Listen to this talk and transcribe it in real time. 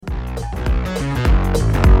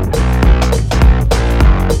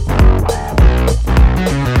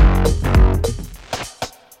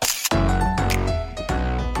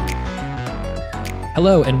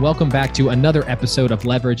Hello, and welcome back to another episode of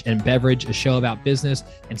Leverage and Beverage, a show about business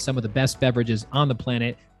and some of the best beverages on the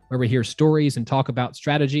planet, where we hear stories and talk about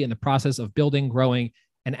strategy and the process of building, growing,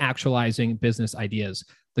 and actualizing business ideas.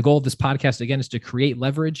 The goal of this podcast, again, is to create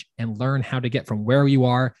leverage and learn how to get from where you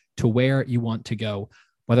are to where you want to go,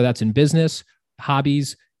 whether that's in business,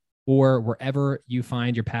 hobbies, or wherever you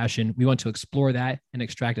find your passion. We want to explore that and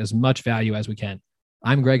extract as much value as we can.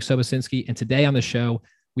 I'm Greg Sobocinski, and today on the show,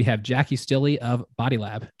 we have Jacquie Stilley of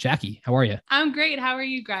BodyLab. Jacquie, how are you? I'm great. How are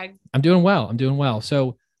you, Greg? I'm doing well.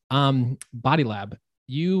 So, BodyLab,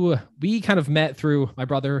 we kind of met through my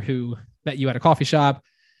brother who met you at a coffee shop.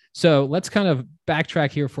 So let's kind of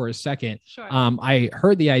backtrack here for a second. Sure. I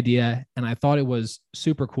heard the idea and I thought it was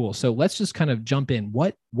super cool. So let's just kind of jump in.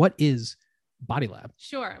 What is BodyLab?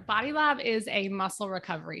 Sure. BodyLab is a muscle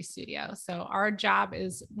recovery studio. So our job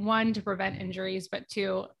is, one, to prevent injuries, but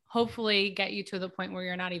two, hopefully get you to the point where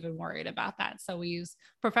you're not even worried about that. So we use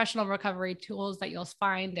professional recovery tools that you'll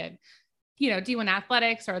find in, D1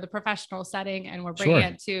 athletics or the professional setting, and we're bringing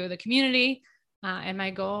it to the community. And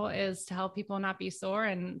my goal is to help people not be sore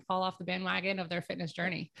and fall off the bandwagon of their fitness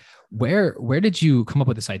journey. Where did you come up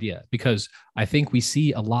with this idea? Because I think we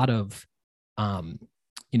see a lot of,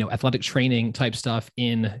 athletic training type stuff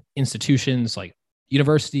in institutions like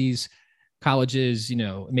universities, colleges,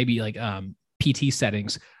 maybe like PT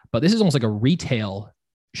settings, but this is almost like a retail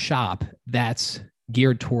shop that's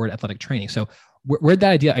geared toward athletic training. So where'd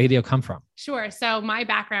that idea come from? Sure. So my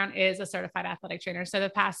background is a certified athletic trainer. So the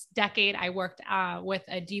past decade, I worked with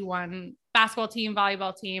a D1 basketball team,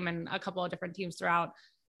 volleyball team, and a couple of different teams throughout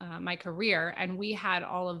my career. And we had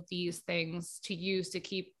all of these things to use to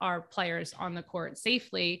keep our players on the court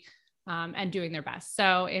safely and doing their best.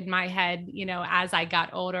 So in my head, as I got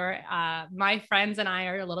older, my friends and I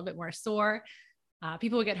are a little bit more sore.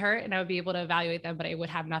 People would get hurt and I would be able to evaluate them, but I would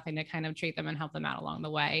have nothing to kind of treat them and help them out along the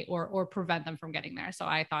way or prevent them from getting there. So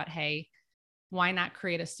I thought, hey, why not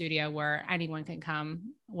create a studio where anyone can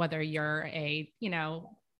come, whether you're a,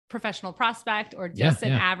 professional prospect or just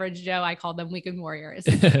an average Joe. I call them weekend warriors,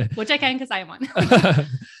 which I can because I am one.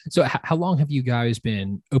 So how long have you guys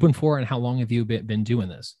been open for, and how long have you been doing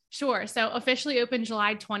this? Sure. So officially opened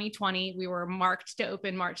July 2020. We were marked to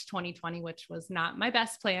open March 2020, which was not my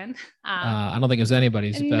best plan. I don't think it was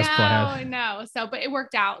anybody's best plan. No. So, but it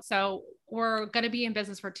worked out. So we're going to be in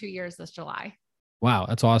business for 2 years this July. Wow.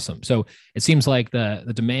 That's awesome. So it seems like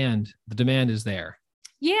the demand is there.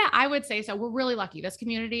 Yeah, I would say so. We're really lucky. This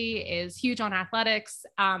community is huge on athletics.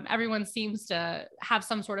 Everyone seems to have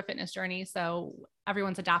some sort of fitness journey. So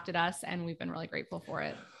everyone's adopted us and we've been really grateful for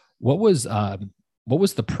it. What was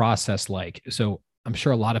the process like? So I'm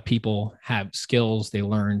sure a lot of people have skills they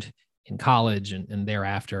learned in college and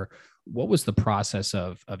thereafter. What was the process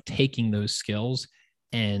of taking those skills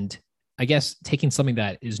and, I guess, taking something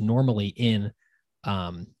that is normally in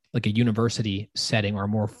like a university setting or a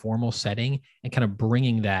more formal setting and kind of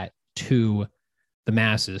bringing that to the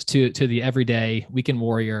masses, to the everyday weekend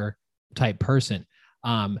warrior type person?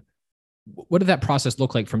 What did that process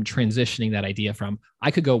look like from transitioning that idea from,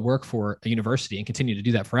 I could go work for a university and continue to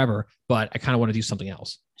do that forever, but I kind of want to do something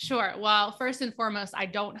else? Sure. Well, first and foremost, I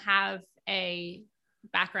don't have a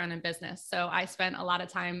background in business. So I spent a lot of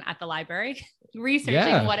time at the library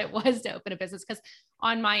researching what it was to open a business. Because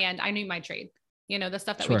on my end, I knew my trade. The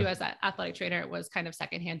stuff that we do as an athletic trainer, it was kind of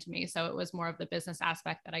secondhand to me. So it was more of the business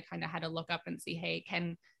aspect that I kind of had to look up and see, hey,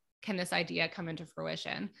 can this idea come into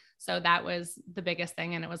fruition? So that was the biggest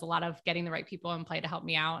thing. And it was a lot of getting the right people in play to help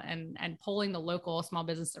me out and pulling the local small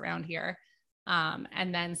business around here.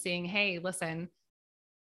 And then seeing, hey, listen,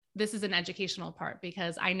 this is an educational part,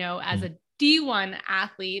 because I know as a D1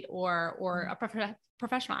 athlete or a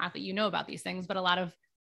professional athlete, about these things, but a lot of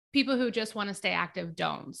people who just want to stay active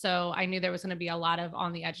don't. So I knew there was going to be a lot of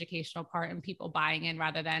on the educational part and people buying in,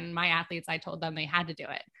 rather than my athletes. I told them they had to do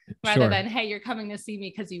it rather than, hey, you're coming to see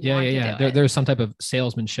me because you want to do it. There's some type of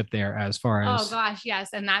salesmanship there as far as. Oh gosh. Yes.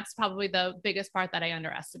 And that's probably the biggest part that I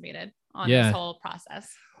underestimated on this whole process.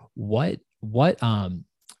 What, I'm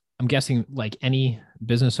guessing, like any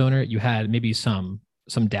business owner, you had maybe some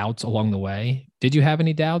doubts along the way. Did you have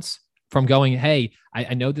any doubts from going, hey,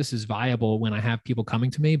 I know this is viable when I have people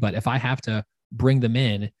coming to me, but if I have to bring them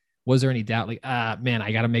in, was there any doubt? Like, man,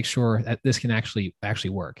 I got to make sure that this can actually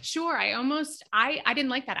work. Sure. I didn't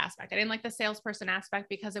like that aspect. I didn't like the salesperson aspect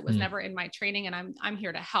because it was never in my training, and I'm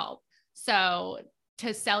here to help. So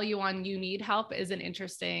to sell you on, you need help is an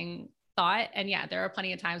interesting thought. And there are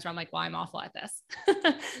plenty of times where I'm like, well, I'm awful at this.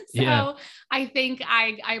 I think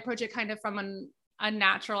I approach it kind of from a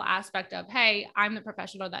natural aspect of, hey, I'm the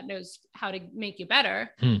professional that knows how to make you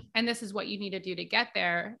better. And this is what you need to do to get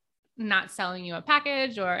there. not selling you a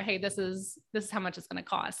package or, hey, this is how much it's going to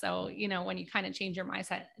cost. So, you know, when you kind of change your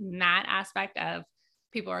mindset in that aspect of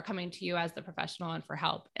people are coming to you as the professional and for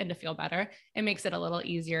help and to feel better, it makes it a little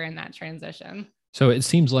easier in that transition. So it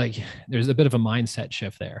seems like there's a bit of a mindset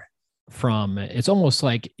shift there from, it's almost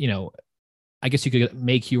like, you know, I guess you could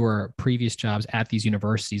make your previous jobs at these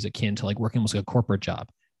universities akin to like working almost like a corporate job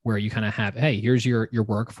where you kind of have, hey, here's your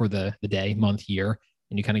work for the day, month, year,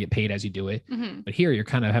 and you kind of get paid as you do it. Mm-hmm. But here you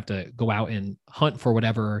kind of have to go out and hunt for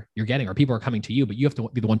whatever you're getting, or people are coming to you, but you have to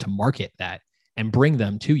be the one to market that and bring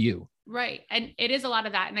them to you. Right. And it is a lot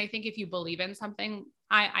of that. And I think if you believe in something,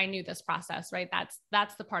 I knew this process, right?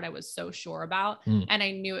 That's the part I was so sure about. And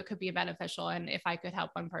I knew it could be beneficial. And if I could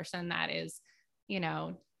help one person that is, you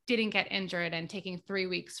know, didn't get injured and taking 3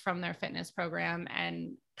 weeks from their fitness program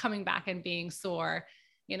and coming back and being sore,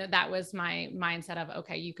 you know, that was my mindset of,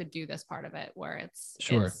 okay, you could do this part of it where it's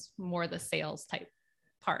more the sales type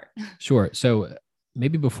part. Sure. So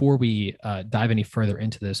maybe before we dive any further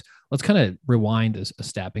into this, let's kind of rewind a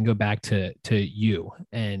step and go back to you.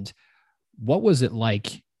 And what was it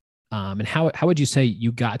like? And how would you say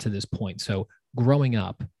you got to this point? So growing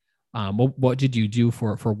up, what did you do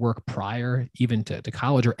for work prior, even to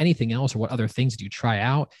college or anything else, or what other things did you try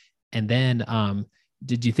out? And then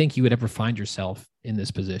did you think you would ever find yourself in this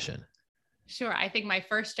position? Sure. I think my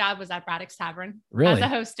first job was at Braddock's Tavern really? As a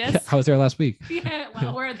hostess. Yeah, I was there last week. Yeah,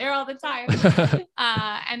 well, we're there all the time.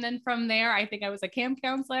 And then from there, I think I was a camp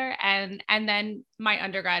counselor, and then my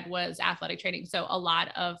undergrad was athletic training. So a lot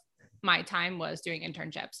of my time was doing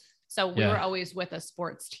internships. So we were always with a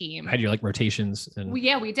sports team. Had you like rotations? And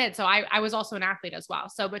we did. So I was also an athlete as well.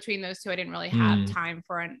 So between those two, I didn't really have time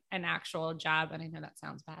for an actual job. And I know that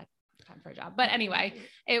sounds bad. Time for a job, but anyway,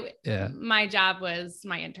 my job was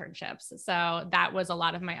my internships. So that was a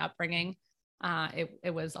lot of my upbringing.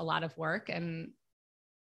 It was a lot of work, and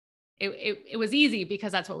it was easy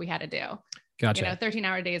because that's what we had to do. Gotcha. You know,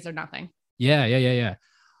 13-hour days are nothing. Yeah.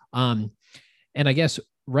 And I guess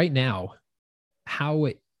right now, how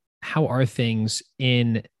are things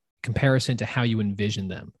in comparison to how you envision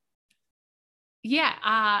them?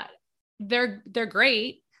 Yeah. They're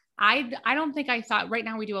great. I don't think I thought. Right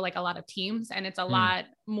now we do a lot of teams, and it's a lot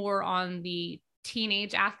more on the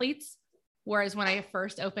teenage athletes. Whereas when I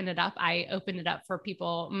first opened it up, I opened it up for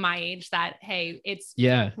people my age that, hey, it's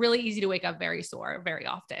really easy to wake up very sore very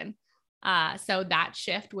often. So that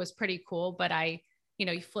shift was pretty cool. But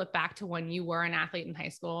you flip back to when you were an athlete in high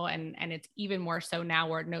school, and it's even more so now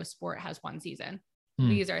where no sport has one season.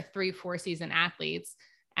 These are 3-4 season athletes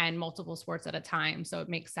and multiple sports at a time. So it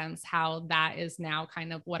makes sense how that is now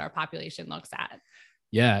kind of what our population looks at.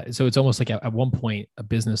 Yeah. So it's almost like at one point, a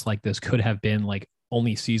business like this could have been like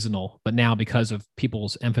only seasonal, but now because of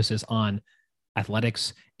people's emphasis on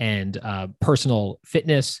athletics and personal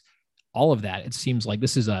fitness, all of that, it seems like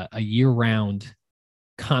this is a year-round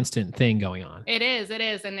constant thing going on. It is.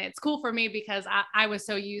 And it's cool for me because I was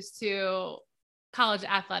so used to college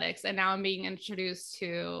athletics, and now I'm being introduced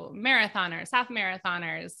to marathoners, half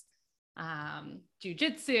marathoners,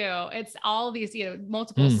 jiu-jitsu. It's all these,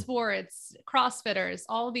 multiple sports, CrossFitters,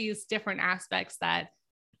 all these different aspects that,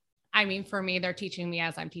 I mean, for me, they're teaching me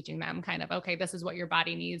as I'm teaching them kind of, okay, this is what your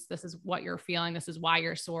body needs. This is what you're feeling. This is why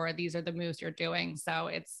you're sore. These are the moves you're doing. So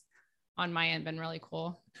it's on my end been really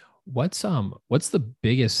cool. What's the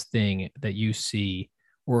biggest thing that you see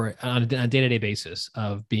or on a day-to-day basis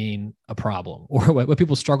of being a problem, or what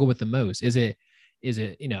people struggle with the most? Is it,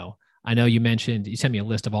 I know you sent me a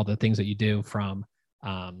list of all the things that you do from,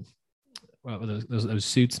 those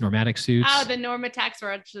suits, Normatic suits. Oh, the Normatex,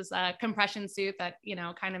 which is a compression suit that,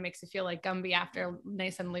 kind of makes you feel like Gumby after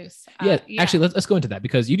nice and loose. Actually, let's go into that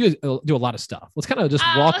because you do a lot of stuff. Let's kind of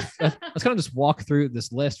just walk through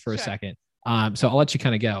this list for a second. So I'll let you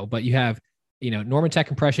kind of go, but you have, Normatec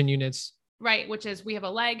compression units. Right. Which is, we have a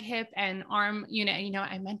leg, hip, and arm unit. And,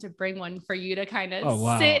 I meant to bring one for you to kind of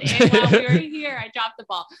sit in while we were here. I dropped the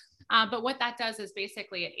ball. But what that does is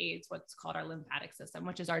basically it aids what's called our lymphatic system,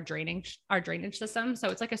 which is our drainage system. So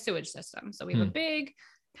it's like a sewage system. So we have a big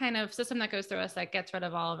kind of system that goes through us that gets rid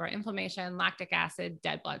of all of our inflammation, lactic acid,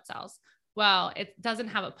 dead blood cells. Well, it doesn't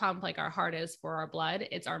have a pump like our heart is for our blood.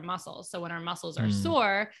 It's our muscles. So when our muscles are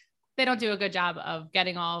sore, they don't do a good job of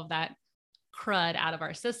getting all of that crud out of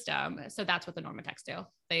our system. So that's what the Normatex do.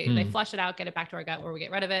 They flush it out, get it back to our gut where we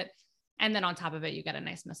get rid of it. And then on top of it, you get a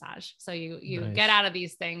nice massage. So you nice. Get out of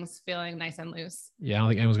these things feeling nice and loose. Yeah. I don't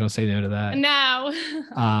think anyone's going to say no to that. No.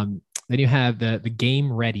 Then you have the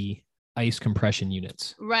Game Ready ice compression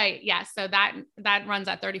units. Right. Yeah. So that runs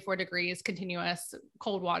at 34 degrees continuous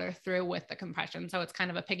cold water through with the compression. So it's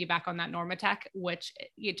kind of a piggyback on that Normatec, which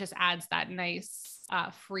it just adds that nice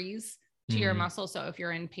freeze to your muscle. So if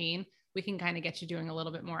you're in pain, we can kind of get you doing a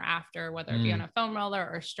little bit more after, whether it be on a foam roller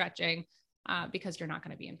or stretching, because you're not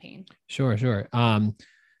going to be in pain. Sure. And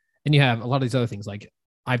you have a lot of these other things, like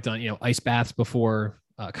I've done, ice baths before,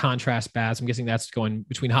 contrast baths. I'm guessing that's going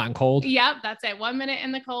between hot and cold. Yep. That's it. 1 minute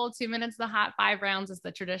in the cold, 2 minutes the hot, 5 rounds is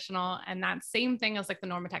the traditional. And that same thing as like the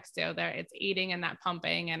Normatecs do there. It's aiding in that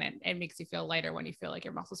pumping, and it makes you feel lighter when you feel like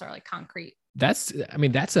your muscles are like concrete. That's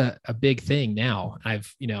a big thing now. I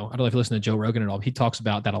don't know if you listen to Joe Rogan at all, but he talks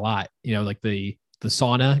about that a lot, like the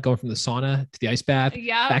sauna, going from the sauna to the ice bath,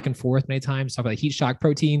 back and forth many times, talk about heat shock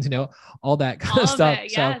proteins, all that kind of stuff.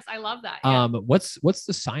 Yes. I love that. Yeah. What's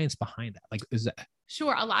the science behind that? Like, is that?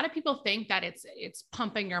 Sure. A lot of people think that it's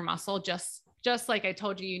pumping your muscle just like I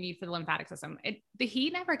told you need for the lymphatic system. The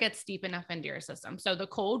heat never gets deep enough into your system. So the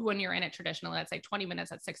cold, when you're in it traditionally, let's say 20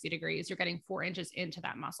 minutes at 60 degrees, you're getting 4 inches into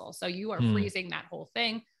that muscle. So you are freezing that whole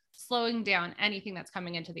thing, slowing down anything that's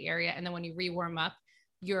coming into the area. And then when you rewarm up,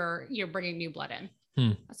 you're bringing new blood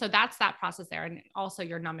in. So that's that process there. And also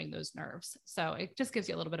you're numbing those nerves. So it just gives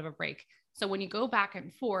you a little bit of a break. So when you go back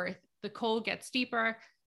and forth, the cold gets deeper,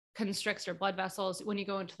 constricts your blood vessels. When you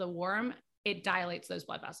go into the warm, it dilates those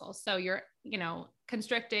blood vessels. So you're,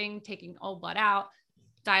 constricting, taking old blood out,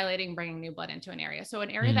 dilating, bringing new blood into an area. So an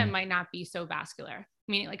area that might not be so vascular,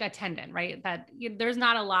 meaning like a tendon, right? There's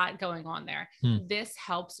not a lot going on there. This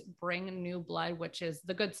helps bring new blood, which is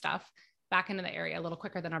the good stuff, back into the area a little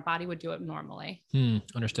quicker than our body would do it normally.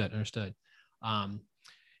 Understood.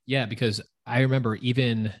 Yeah, because I remember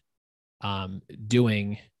even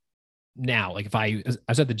doing now, like if I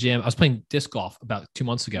was at the gym, I was playing disc golf about 2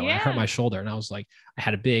 months ago, and I hurt my shoulder, and I was like, I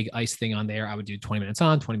had a big ice thing on there. I would do 20 minutes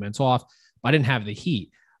on, 20 minutes off, but I didn't have the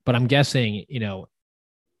heat. But I'm guessing,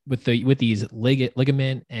 with these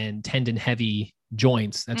ligament and tendon heavy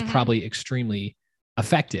joints, that's probably extremely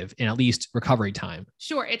effective in at least recovery time.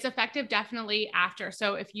 Sure. It's effective definitely after.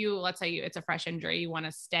 So if let's say it's a fresh injury, you want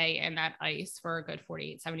to stay in that ice for a good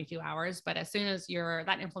 48, 72 hours. But as soon as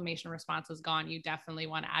that inflammation response is gone, you definitely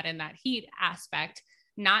want to add in that heat aspect,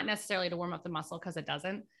 not necessarily to warm up the muscle, because it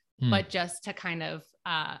doesn't, but just to kind of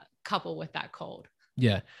couple with that cold.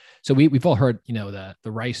 Yeah. So we've all heard, the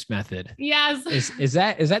rice method. Yes. Is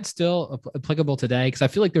that still applicable today? Cause I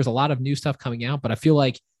feel like there's a lot of new stuff coming out, but I feel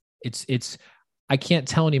like it's, I can't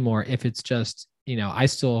tell anymore if it's just, I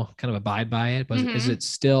still kind of abide by it, but is it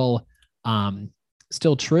still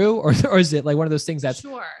true? Or is it like one of those things that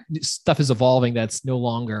stuff is evolving that's no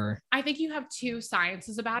longer? I think you have two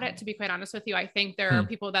sciences about it, to be quite honest with you. I think there are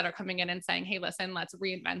people that are coming in and saying, hey, listen, let's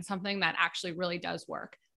reinvent something that actually really does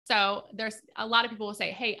work. So there's a lot of people will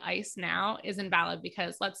say, hey, ice now is invalid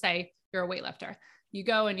because let's say you're a weightlifter. You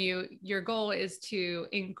go and your goal is to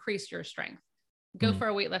increase your strength. Go for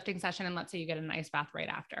a weightlifting session, and let's say you get an ice bath right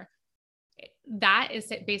after. That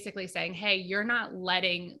is basically saying, hey, you're not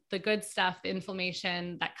letting the good stuff, the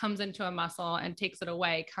inflammation that comes into a muscle and takes it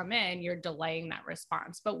away, come in. You're delaying that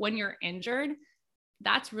response. But when you're injured,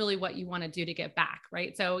 that's really what you want to do to get back,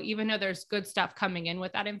 right? So even though there's good stuff coming in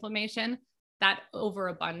with that inflammation, that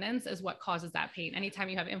overabundance is what causes that pain. Anytime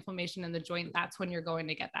you have inflammation in the joint, that's when you're going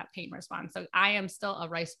to get that pain response. So I am still a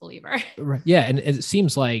rice believer. Right. Yeah. And it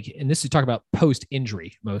seems like, and this is talking about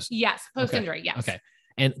post-injury most. Yes. Post-injury. Okay. Yes. Okay.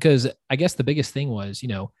 And because I guess the biggest thing was,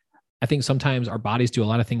 I think sometimes our bodies do a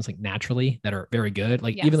lot of things like naturally that are very good.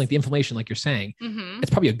 Like even like the inflammation, like you're saying,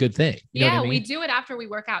 it's probably a good thing. You know what I mean? We do it after we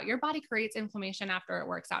work out. Your body creates inflammation after it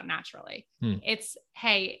works out naturally. It's,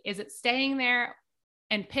 hey, is it staying there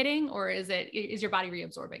and pitting, or is your body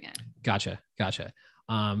reabsorbing it? Gotcha.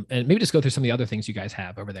 And maybe just go through some of the other things you guys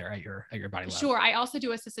have over there at your BodyLab. Sure. I also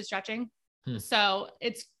do assisted stretching. So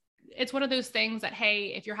it's one of those things that, hey,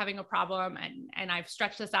 if you're having a problem and I've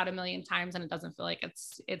stretched this out a million times and it doesn't feel like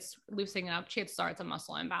it's loosening up, chances are it's a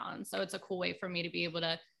muscle imbalance. So it's a cool way for me to be able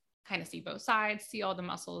to kind of see both sides, see all the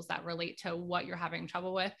muscles that relate to what you're having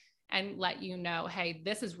trouble with, and let you know, hey,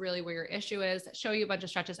 this is really where your issue is, show you a bunch of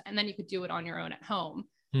stretches, and then you could do it on your own at home.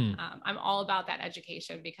 I'm all about that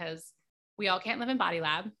education because we all can't live in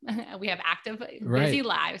BodyLab. We have active, busy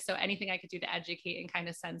lives. So anything I could do to educate and kind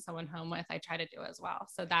of send someone home with, I try to do as well.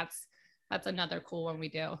 So that's another cool one we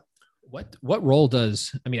do. What role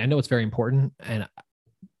does, I know it's very important, and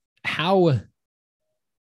how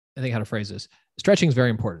to phrase this. Stretching is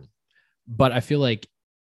very important, but I feel like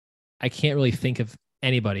I can't really think of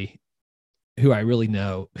anybody who I really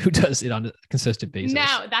know who does it on a consistent basis.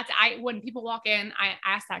 No, when people walk in, I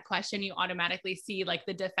ask that question, you automatically see like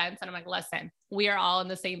the defense. And I'm like, listen, we are all in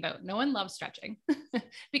the same boat. No one loves stretching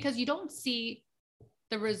because you don't see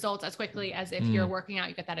the results as quickly as if you're working out.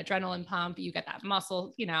 You get that adrenaline pump, you get that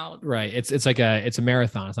muscle, Right. It's like it's a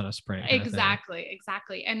marathon. It's not a sprint.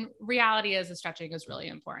 Exactly. And reality is the stretching is really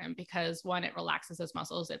important because one, it relaxes those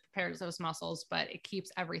muscles, it prepares those muscles, but it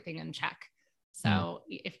keeps everything in check. So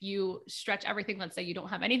if you stretch everything, let's say you don't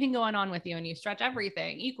have anything going on with you and you stretch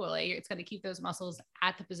everything equally, it's going to keep those muscles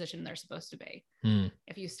at the position they're supposed to be.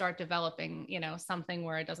 If you start developing, something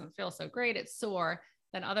where it doesn't feel so great, it's sore,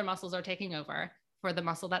 then other muscles are taking over for the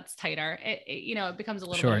muscle that's tighter. It becomes a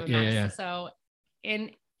little bit of a mess. Yeah. So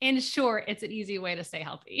in short, it's an easy way to stay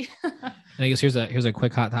healthy. And I guess here's a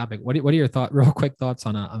quick hot topic. What are your real quick thoughts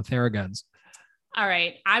on Theraguns? All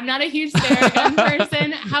right. I'm not a huge Theragun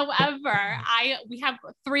person. However, we have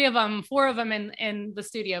 4 of them in the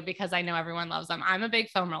studio because I know everyone loves them. I'm a big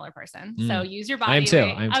foam roller person. So use your body weight.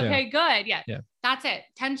 I am too. Okay, good. Yeah. That's it.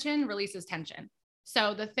 Tension releases tension.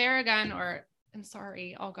 So the Theragun I'm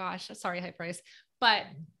sorry. Oh gosh. Sorry, high price. But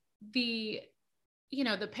the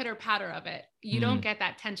pitter patter of it, you don't get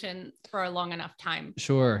that tension for a long enough time.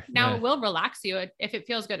 Sure. Now it will relax you. If it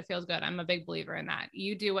feels good, it feels good. I'm a big believer in that.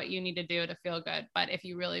 You do what you need to do to feel good. But if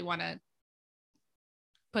you really want to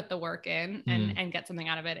put the work in and get something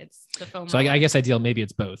out of it, it's the foam roll. So I guess ideal, maybe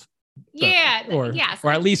it's both. Yeah. Or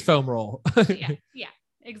at least foam roll. Yeah,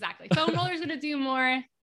 exactly. Foam roller is going to do more.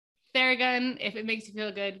 Theragun, if it makes you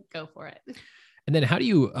feel good, go for it. And then how do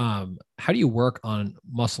you work on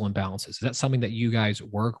muscle imbalances? Is that something that you guys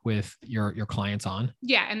work with your clients on?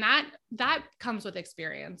 Yeah. And that comes with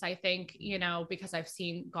experience. I think, because I've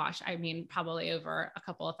seen, probably over a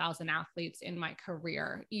couple of thousand athletes in my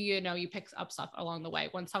career, you pick up stuff along the way.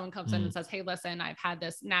 When someone comes in and says, hey, listen, I've had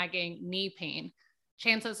this nagging knee pain,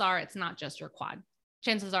 chances are it's not just your quad.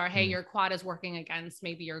 Chances are, hey, your quad is working against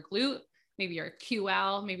maybe your glute, maybe your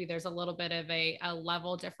QL, maybe there's a little bit of a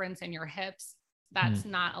level difference in your hips. That's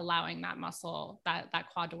not allowing that muscle, that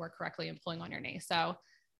quad to work correctly and pulling on your knee. So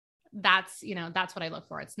that's what I look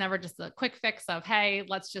for. It's never just a quick fix of, hey,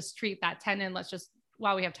 let's just treat that tendon.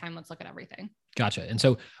 While we have time, let's look at everything. Gotcha. And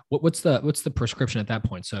so what's the prescription at that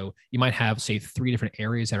point? So you might have, say, 3 different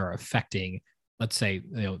areas that are affecting, let's say,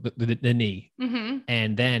 the knee.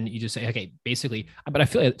 And then you just say, okay, basically, but I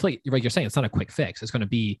feel like you're saying it's not a quick fix. It's going to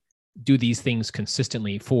be do these things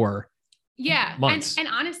consistently for months. And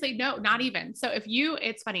honestly, no, not even. So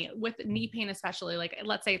it's funny with knee pain, especially, like,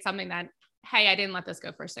 let's say it's something that, hey, I didn't let this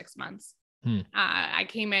go for 6 months. I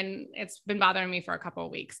came in, it's been bothering me for a couple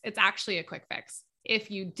of weeks. It's actually a quick fix if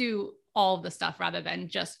you do all of the stuff rather than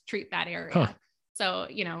just treat that area. So,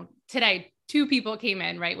 today 2 people came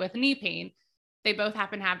in, right, with knee pain. They both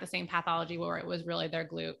happen to have the same pathology where it was really their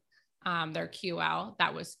glute, their QL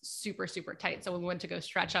that was super, super tight. So when we went to go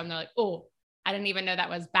stretch them, they're like, oh, I didn't even know that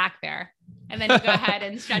was back there. And then you go ahead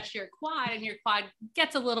and stretch your quad and your quad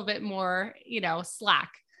gets a little bit more,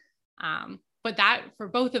 slack. But that for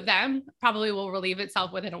both of them probably will relieve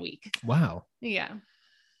itself within a week. Wow. Yeah.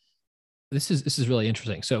 This is really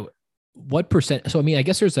interesting. So what percent, so, I mean, I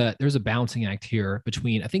guess there's a balancing act here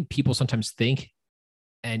between, I think people sometimes think,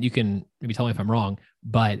 and you can maybe tell me if I'm wrong,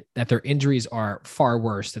 but that their injuries are far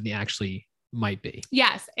worse than they actually might be.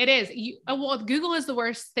 Yes, it is. Google is the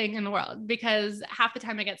worst thing in the world because half the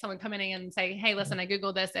time I get someone coming in and say, hey, listen, I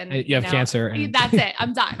Googled this and you have cancer. And that's it.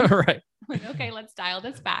 I'm done. Right. Like, okay, let's dial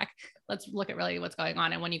this back. Let's look at really what's going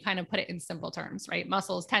on. And when you kind of put it in simple terms, right?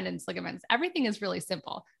 Muscles, tendons, ligaments, everything is really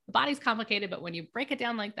simple. The body's complicated, but when you break it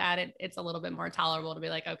down like that, it's a little bit more tolerable to be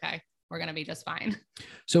like, okay, we're going to be just fine.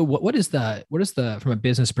 So what is the, from a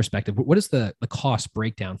business perspective, what is the cost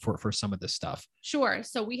breakdown for some of this stuff? Sure.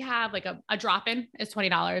 So we have like a drop-in is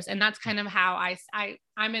 $20. And that's kind of how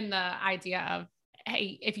I'm in the idea of,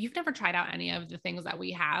 hey, if you've never tried out any of the things that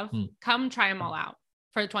we have, come try them all out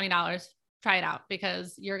for $20. Try it out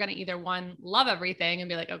because you're going to either love everything and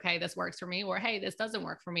be like, okay, this works for me, or, hey, this doesn't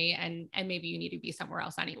work for me. And maybe you need to be somewhere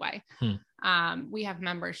else anyway. We have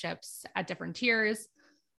memberships at different tiers.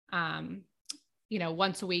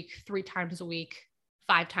 Once a week, 3 times a week,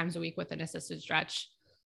 5 times a week with an assisted stretch.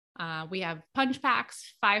 We have punch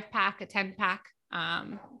packs, 5-pack, a 10-pack.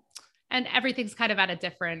 And everything's kind of at a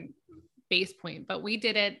different base point, but we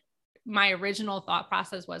did it. My original thought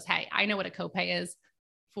process was, hey, I know what a copay is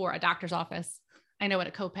for a doctor's office. I know what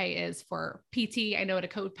a copay is for PT. I know what a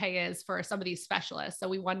copay is for some of these specialists. So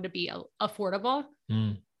we wanted to be affordable.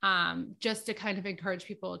 Just to kind of encourage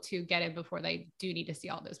people to get in before they do need to see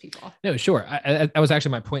all those people. No, sure. I was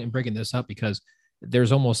actually my point in bringing this up because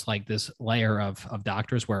there's almost like this layer of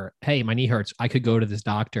doctors where, hey, my knee hurts. I could go to this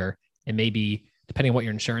doctor and maybe depending on what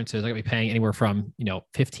your insurance is, I could be paying anywhere from,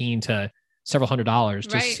 15 to several $100s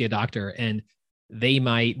just to see a doctor. And they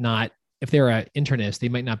might not, if they're an internist, they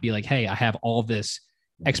might not be like, hey, I have all this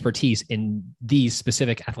expertise in these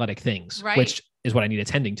specific athletic things, which is what I need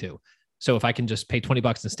attending to. So if I can just pay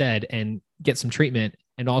 $20 instead and get some treatment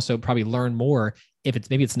and also probably learn more, if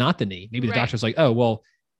maybe it's not the knee, maybe the doctor's like, oh, well,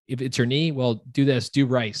 if it's your knee, well, do this, do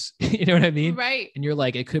rice. You know what I mean? Right. And you're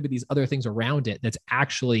like, it could be these other things around it that's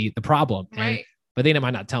actually the problem. Right. But they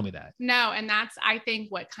might not tell me that. No. And that's, I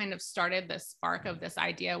think what kind of started the spark of this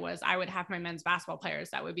idea was I would have my men's basketball players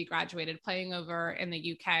that would be graduated playing over in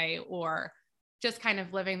the UK or just kind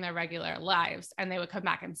of living their regular lives. And they would come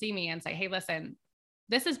back and see me and say, hey, listen,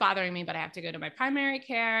 this is bothering me, but I have to go to my primary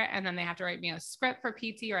care. And then they have to write me a script for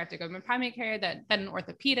PT, or I have to go to my primary care, then an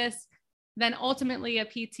orthopedist, then ultimately a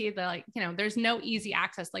PT. There's no easy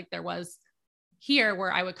access like there was here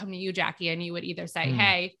where I would come to you, Jackie, and you would either say,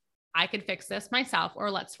 hey, I could fix this myself, or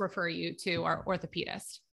let's refer you to our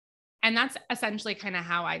orthopedist. And that's essentially kind of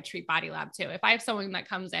how I treat BodyLab too. If I have someone that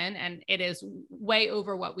comes in and it is way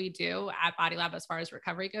over what we do at BodyLab as far as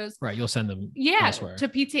recovery goes, right, you'll send them elsewhere. To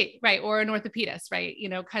PT, right, or an orthopedist, right,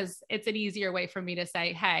 because it's an easier way for me to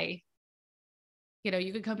say, hey,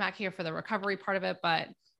 you could come back here for the recovery part of it, but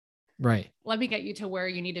let me get you to where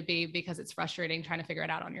you need to be, because it's frustrating trying to figure it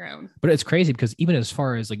out on your own. But it's crazy because even as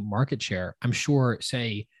far as like market share, I'm sure,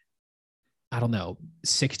 say, I don't know,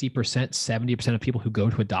 60%, 70% of people who go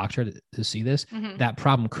to a doctor to see this, that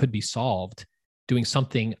problem could be solved doing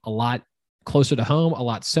something a lot closer to home, a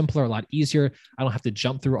lot simpler, a lot easier. I don't have to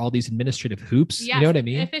jump through all these administrative hoops. Yes, you know what I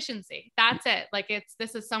mean? Efficiency. That's it. Like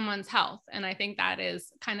this is someone's health. And I think that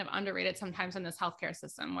is kind of underrated sometimes in this healthcare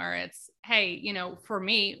system where it's, hey, for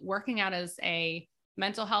me, working out is a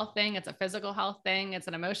mental health thing. It's a physical health thing. It's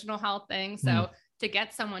an emotional health thing. So to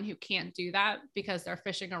get someone who can't do that because they're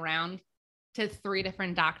fishing around to 3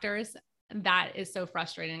 different doctors, that is so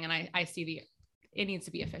frustrating. And I see it needs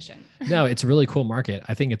to be efficient. No, it's a really cool market.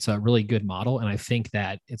 I think it's a really good model. And I think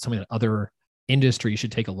that it's something that other industries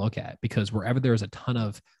should take a look at, because wherever there's a ton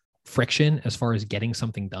of friction as far as getting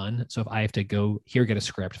something done. So if I have to go here, get a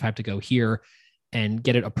script, if I have to go here and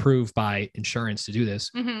get it approved by insurance to do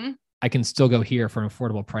this, I can still go here for an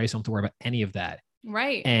affordable price. I don't have to worry about any of that.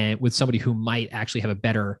 Right. And with somebody who might actually have a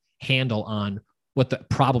better handle on what the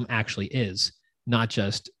problem actually is, not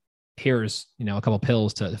just here's, a couple of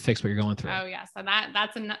pills to fix what you're going through. Oh yes. And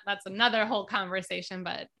that's another whole conversation,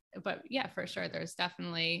 but yeah, for sure. There's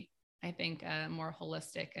definitely, I think, a more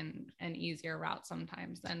holistic and easier route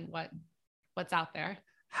sometimes than what's out there.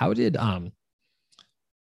 How did, from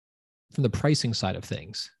the pricing side of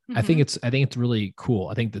things, I think it's really cool.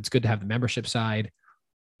 I think it's good to have the membership side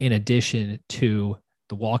in addition to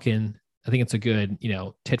the walk-in. I think it's a good,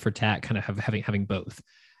 tit for tat kind of having both.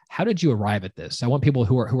 How did you arrive at this? I want people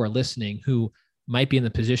who are listening, who might be in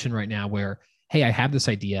the position right now where, hey, I have this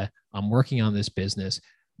idea, I'm working on this business,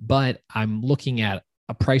 but I'm looking at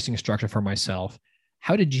a pricing structure for myself.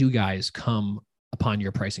 How did you guys come upon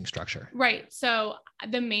your pricing structure? Right. So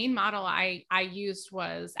the main model I used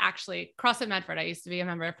was actually CrossFit Medford. I used to be a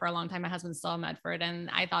member for a long time. My husband's still in Medford, and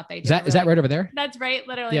I thought they did. Is that right over there? That's right.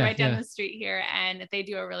 Literally right down the street here. And they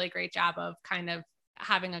do a really great job of kind of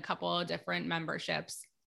having a couple of different memberships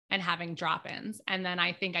and having drop-ins. And then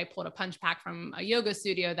I think I pulled a punch pack from a yoga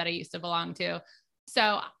studio that I used to belong to.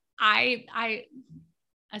 So I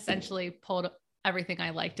essentially pulled everything I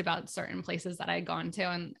liked about certain places that I had gone to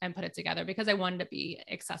and put it together because I wanted to be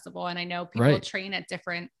accessible. And I know people train at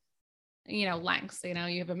different, lengths. You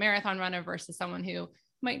have a marathon runner versus someone who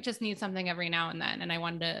might just need something every now and then. And I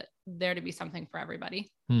wanted there to be something for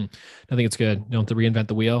everybody. I think it's good. You don't have to reinvent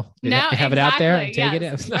the wheel. No, have it out there and take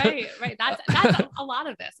it. Right. That's a lot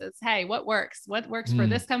of this is, hey, what works for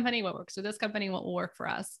this company? What works for this company? What will work for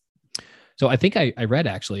us? So I think I read,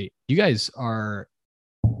 actually, you guys are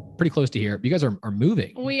pretty close to here. You guys are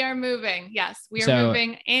moving. We are moving. Yes. We are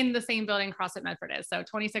moving in the same building CrossFit Medford is. So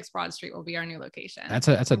 26 Broad Street will be our new location. That's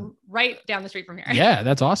a right down the street from here. Yeah.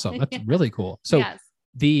 That's awesome. That's really cool. So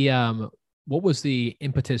what was the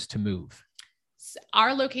impetus to move?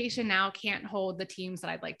 Our location now can't hold the teams that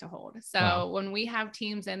I'd like to hold. So when we have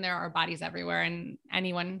teams in there, our bodies everywhere, and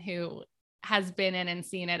anyone who has been in and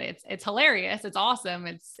seen it, it's hilarious. It's awesome.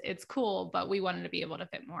 It's cool, but we wanted to be able to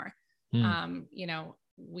fit more.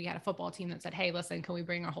 We had a football team that said, hey, listen, can we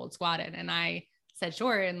bring our whole squad in? And I said,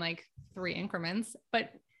 sure, in like 3 increments,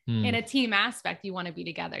 but in a team aspect, you want to be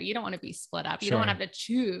together. You don't want to be split up. You don't want to have to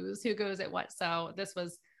choose who goes at what. So this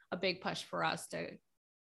was a big push for us to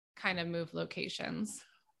kind of move locations.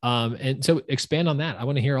 And so expand on that. I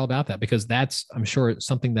want to hear all about that, because that's, I'm sure,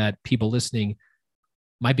 something that people listening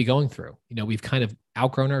might be going through. We've kind of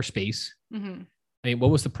outgrown our space. Mm-hmm. I mean,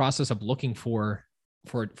 what was the process of looking for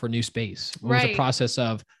new space? What was the process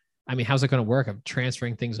of, how's it going to work of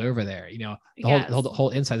transferring things over there? The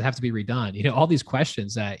whole inside have to be redone. All these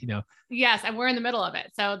questions that, Yes. And we're in the middle of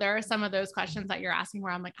it. So there are some of those questions that you're asking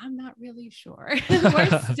where I'm like, I'm not really sure.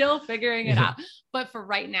 We're still figuring it out. But for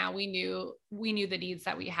right now, we knew the needs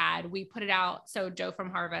that we had. We put it out. So Joe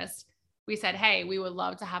from Harvest, we said, hey, we would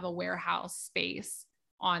love to have a warehouse space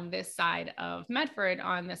on this side of Medford,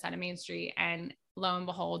 on this side of Main Street. And lo and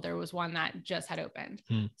behold, there was one that just had opened.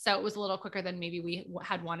 So it was a little quicker than maybe we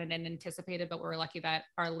had wanted and anticipated, but we were lucky that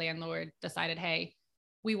our landlord decided, hey,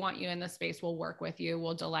 we want you in this space. We'll work with you.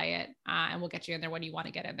 We'll delay it and we'll get you in there when you want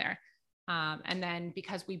to get in there. And then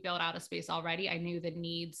because we built out a space already, I knew the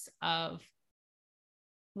needs of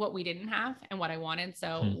what we didn't have and what I wanted.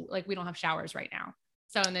 So like, we don't have showers right now.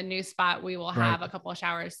 So in the new spot, we will have a couple of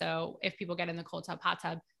showers. So if people get in the cold tub, hot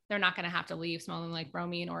tub, they're not going to have to leave smelling like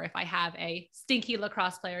bromine. Or if I have a stinky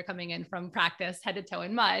lacrosse player coming in from practice, head to toe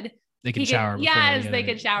in mud, they can shower. Yes, they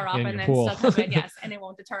can shower off and then still come in. Yes. And it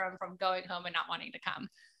won't deter them from going home and not wanting to come.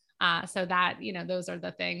 So that, those are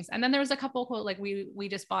the things. And then there's a couple cool, like we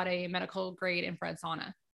just bought a medical grade infrared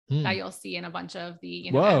sauna that you'll see in a bunch of the,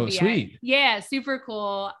 whoa, MBA. Sweet. Yeah. Super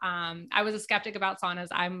cool. I was a skeptic about saunas.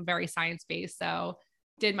 I'm very science-based. So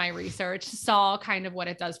did my research, saw kind of what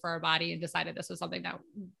it does for our body, and decided this was something that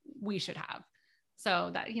we should have.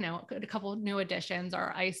 So that, a couple new additions.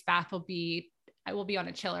 Our ice bath will be on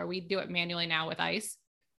a chiller. We do it manually now with ice.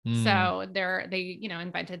 So they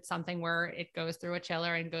invented something where it goes through a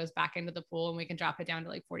chiller and goes back into the pool, and we can drop it down to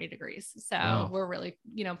like 40 degrees. So we're really,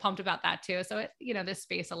 pumped about that too. So it, this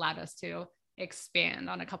space allowed us to expand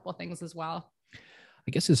on a couple of things as well.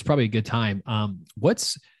 I guess it's probably a good time.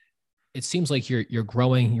 It seems like you're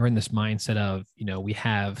growing, you're in this mindset of,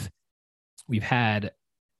 we've had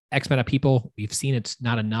X amount of people, we've seen it's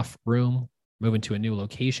not enough room, moving to a new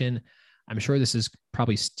location. I'm sure this has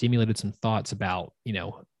probably stimulated some thoughts about,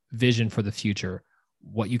 vision for the future,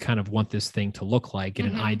 what you kind of want this thing to look like in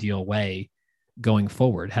an ideal way going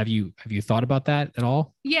forward. Have you thought about that at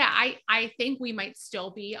all? Yeah, I think we might still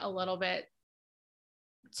be a little bit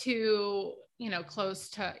too, close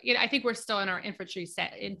to, I think we're still in our infancy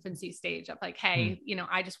stage of like, hey,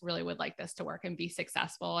 I just really would like this to work and be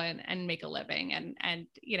successful and make a living and,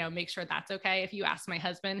 make sure that's okay. If you ask my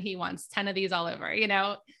husband, he wants 10 of these all over,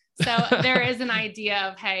 so there is an idea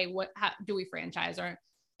of, hey, how do we franchise? Or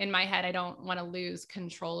in my head, I don't want to lose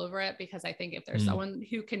control over it, because I think if there's someone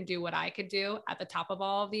who can do what I could do at the top of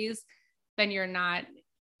all of these, then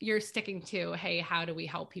you're sticking to, hey, how do we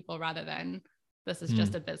help people, rather than this is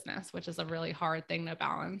just a business, which is a really hard thing to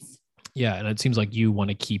balance. Yeah. And it seems like you want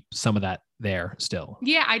to keep some of that there still.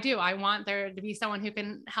 Yeah, I do. I want there to be someone who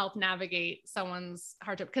can help navigate someone's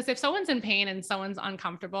hardship. Because if someone's in pain and someone's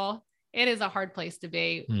uncomfortable, it is a hard place to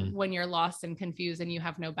be when you're lost and confused and you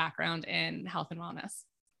have no background in health and wellness.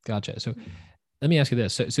 Gotcha. So let me ask you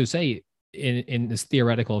this. So say in this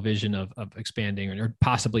theoretical vision of expanding or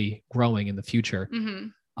possibly growing in the future,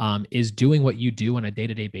 is doing what you do on a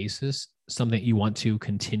day-to-day basis something that you want to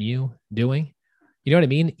continue doing? You know what I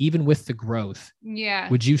mean? Even with the growth,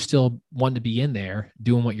 would you still want to be in there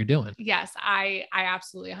doing what you're doing? Yes, I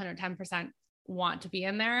absolutely 110% want to be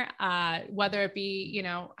in there. Whether it be,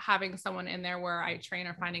 having someone in there where I train,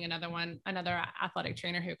 or finding another athletic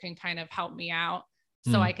trainer who can kind of help me out.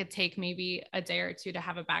 So I could take maybe a day or two to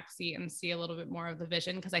have a backseat and see a little bit more of the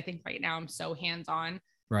vision. Cause I think right now I'm so hands-on.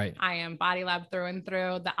 Right. I am BodyLab through and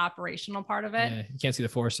through, the operational part of it. Yeah, you can't see the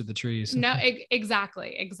forest of the trees. No,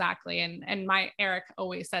 exactly. And my Erik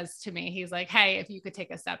always says to me, he's like, hey, if you could take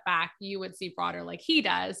a step back, you would see broader like he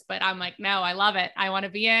does. But I'm like, no, I love it. I want to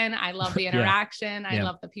be in. I love the interaction. I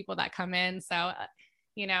love the people that come in. So,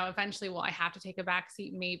 eventually will I have to take a back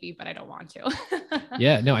seat? Maybe, but I don't want to.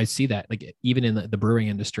 Yeah, no, I see that. Like even in the brewing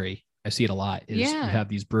industry, I see it a lot. You have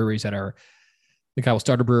these breweries that are, the guy will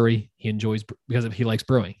start a brewery. He enjoys because he likes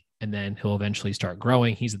brewing, and then he'll eventually start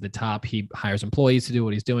growing. He's at the top. He hires employees to do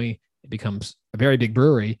what he's doing. It becomes a very big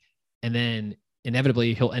brewery. And then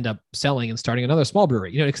inevitably he'll end up selling and starting another small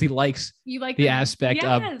brewery, because he likes the aspect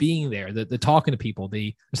of being there, the talking to people,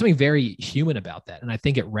 there's something very human about that. And I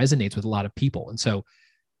think it resonates with a lot of people. And so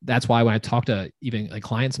that's why when I talk to even like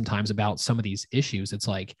clients sometimes about some of these issues, it's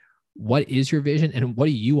like, what is your vision and what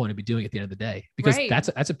do you want to be doing at the end of the day? Because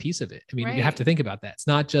that's a piece of it. I mean, you have to think about that. It's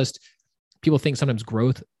not just, people think sometimes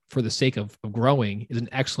growth for the sake of growing is an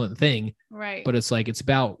excellent thing, right? But it's like, it's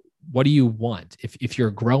about what do you want? If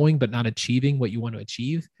you're growing, but not achieving what you want to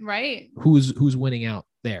achieve, right. Who's winning out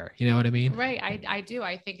there? You know what I mean? Right. I do.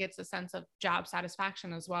 I think it's a sense of job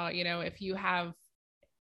satisfaction as well. You know, if you have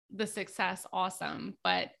the success, awesome.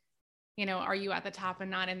 But, you know, are you at the top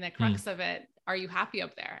and not in the crux of it? Are you happy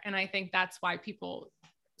up there? And I think that's why people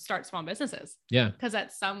start small businesses. Yeah. Because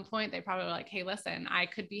at some point they probably were like, hey, listen, I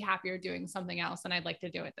could be happier doing something else and I'd like to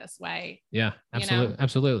do it this way. Yeah, absolutely.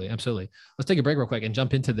 You know? Absolutely. Let's take a break real quick and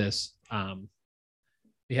jump into this.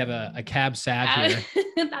 We have a cab sav here.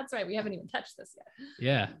 That's right. We haven't even touched this yet.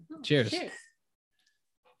 Yeah. Oh, cheers.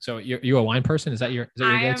 So you a wine person? Is that your go-to?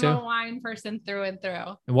 I am a wine person through and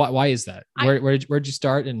through. And why is that? Where'd you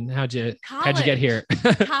start and how'd you get here?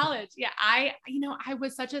 College. Yeah.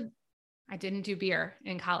 I didn't do beer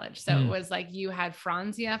in college. So it was like you had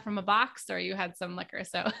Franzia from a box or you had some liquor.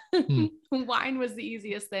 So wine was the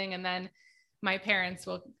easiest thing. And then my parents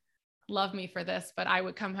will love me for this, but I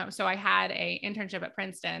would come home. So I had a internship at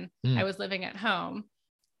Princeton. I was living at home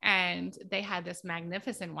and they had this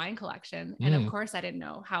magnificent wine collection. And of course I didn't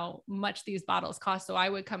know how much these bottles cost. So I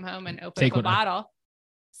would come home and open up a bottle,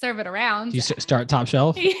 serve it around. You start top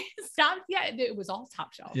shelf? Yeah, it was all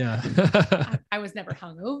top shelf. Yeah. I was never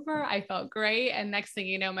hungover. I felt great. And next thing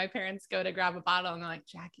you know, my parents go to grab a bottle and they're like,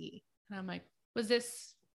 Jackie. And I'm like, was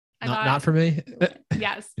this not for me?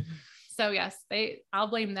 Yes. So yes, I'll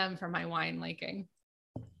blame them for my wine liking.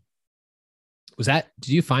 Did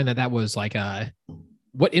you find that was like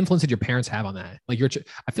what influence did your parents have on that? Like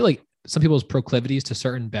I feel like some people's proclivities to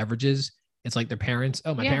certain beverages, it's like their parents,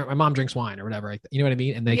 my mom drinks wine or whatever. Like, you know what I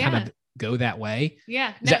mean? And they kind of go that way.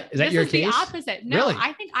 Yeah. Is that your case? The opposite. No, really?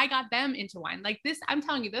 I think I got them into wine. Like this, I'm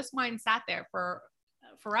telling you, this wine sat there for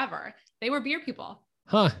forever. They were beer people.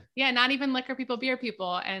 Huh. Yeah. Not even liquor people, beer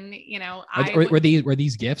people. And you know, were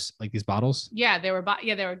these gifts, like these bottles? Yeah, they were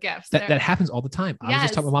gifts. That happens all the time. I was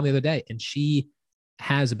just talking to my mom the other day and she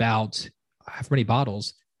has about how many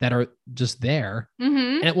bottles that are just there.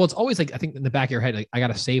 And it's always like, I think in the back of your head, like, I got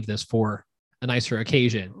to save this for a nicer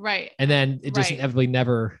occasion. Right. And then it just inevitably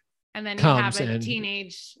never and then comes you have a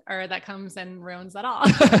teenage or that comes and ruins that all.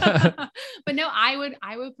 But no, I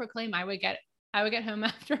would proclaim, I would get home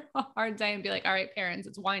after a hard day and be like, all right, parents,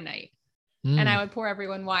 it's wine night. And I would pour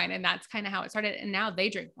everyone wine. And that's kind of how it started. And now they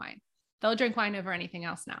drink wine. They'll drink wine over anything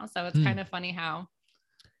else now. So it's kind of funny how,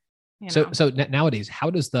 So nowadays, how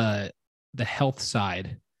does the health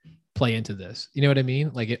side play into this? You know what I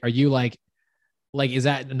mean? Like, are you like, is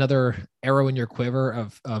that another arrow in your quiver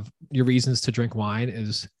of your reasons to drink wine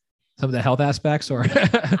is some of the health aspects? Or I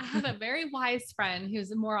have a very wise friend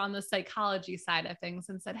who's more on the psychology side of things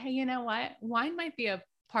and said, hey, you know what? Wine might be a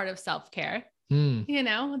part of self-care. You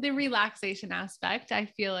know, the relaxation aspect. I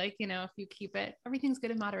feel like, you know, if you keep it, everything's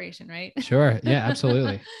good in moderation, right? Sure. Yeah,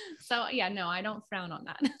 absolutely. So yeah, no, I don't frown on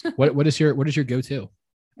that. What is your go-to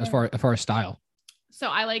as far as style? So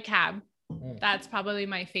I like cab. That's probably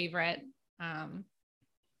my favorite.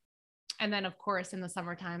 And then of course in the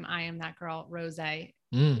summertime, I am that girl. Rosé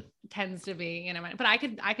tends to be, you know, but I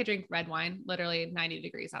could drink red wine, literally 90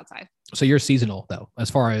 degrees outside. So you're seasonal though, as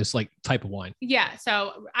far as like type of wine. Yeah.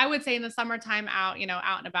 So I would say in the summertime out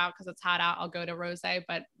and about, cause it's hot out, I'll go to rosé,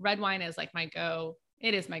 but red wine is like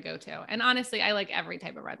it is my go-to. And honestly, I like every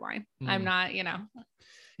type of red wine. I'm not, Yeah.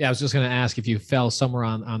 I was just going to ask if you fell somewhere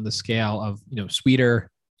on the scale of, sweeter,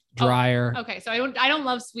 drier. Okay. So I don't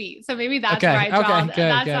love sweet. So maybe that's where I draw.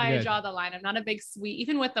 That's why I draw the line. I'm not a big sweet,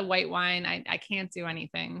 even with the white wine. I can't do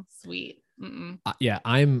anything sweet. Yeah.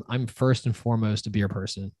 I'm first and foremost a beer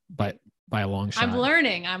person, but by a long shot. I'm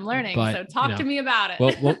learning. But, so talk to me about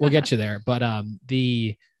it. We'll get you there. But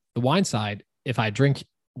the wine side, if I drink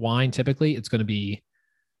wine, typically it's going to be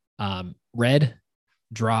red,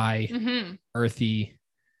 dry, earthy.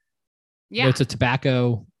 Yeah. It's a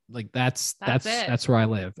tobacco. Like that's where I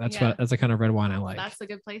live. That's the kind of red wine I like. That's a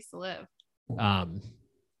good place to live.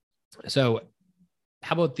 So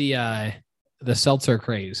how about the seltzer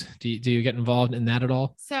craze? Do you get involved in that at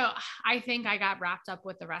all? So I think I got wrapped up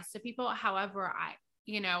with the rest of people. However,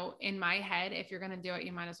 in my head, if you're going to do it,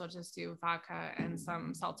 you might as well just do vodka and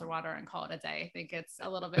some seltzer water and call it a day. I think it's a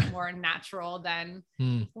little bit more natural than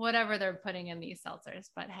whatever they're putting in these seltzers.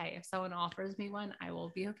 But hey, if someone offers me one, I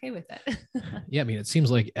will be okay with it. Yeah. I mean, it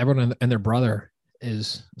seems like everyone and their brother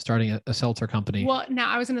is starting a seltzer company. Well, now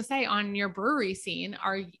I was going to say on your brewery scene,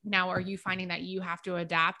 are you finding that you have to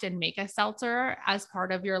adapt and make a seltzer as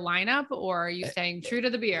part of your lineup, or are you staying true to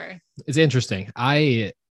the beer? It's interesting.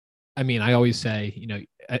 I mean, I always say,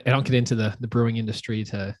 I don't get into the brewing industry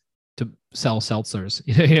to sell seltzers.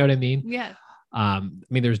 You know what I mean? Yeah. I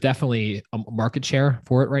mean, there's definitely a market share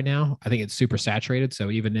for it right now. I think it's super saturated. So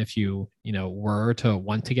even if were to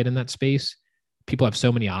want to get in that space, people have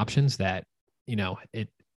so many options that,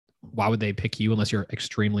 why would they pick you unless you're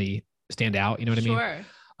extremely stand out? You know what I mean? Sure.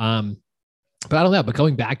 But I don't know, but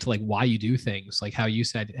going back to like why you do things, like how you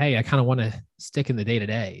said, hey, I kind of want to stick in the day to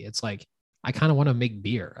day. It's like, I kind of want to make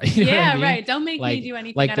beer. You know what I mean? Right. Don't make me do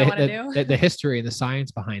anything I don't want to do. The history and the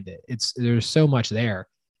science behind it. There's so much there.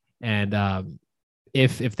 And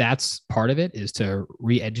if that's part of it, is to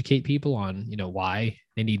re-educate people on, why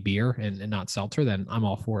they need beer and not seltzer, then I'm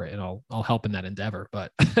all for it, and I'll help in that endeavor.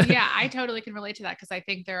 But yeah, I totally can relate to that, because I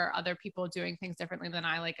think there are other people doing things differently than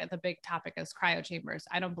I. Like, the big topic is cryo chambers.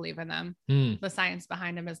 I don't believe in them. The science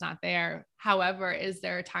behind them is not there. However, is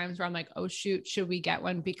there times where I'm like, oh shoot, should we get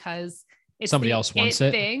one because it's somebody else wants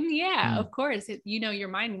it thing? Yeah, of course. Your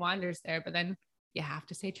mind wanders there, but then you have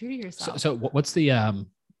to stay true to yourself. So what's the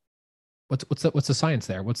what's the science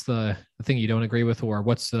there? What's the thing you don't agree with, or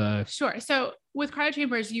what's the... Sure. So with cryo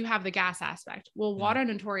chambers, you have the gas aspect. Well, water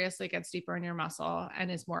notoriously gets deeper in your muscle and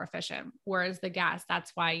is more efficient. Whereas the gas,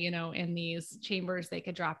 that's why, in these chambers, they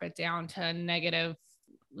could drop it down to negative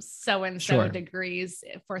so-and-so degrees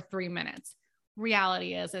for 3 minutes.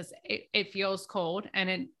 Reality is it feels cold,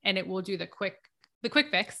 and it will do the quick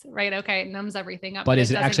fix, right? Okay. It numbs everything up. But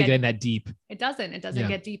is it actually getting that deep? It doesn't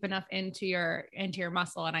get deep enough into your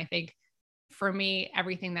muscle. And I think for me,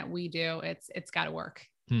 everything that we do, it's got to work.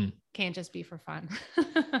 Can't just be for fun.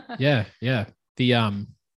 Yeah.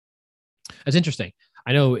 That's interesting.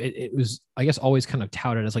 I know it was, I guess, always kind of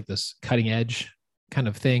touted as like this cutting edge kind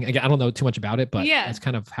of thing. Again, I don't know too much about it, but it's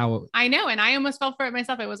kind of how I know. And I almost fell for it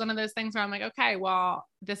myself. It was one of those things where I'm like, okay, well,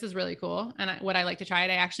 this is really cool. And would I like to try it?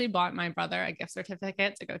 I actually bought my brother a gift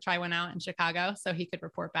certificate to go try one out in Chicago, so he could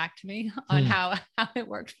report back to me on how it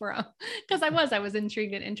worked for him. Cause I was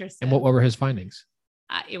intrigued and interested. And what were his findings?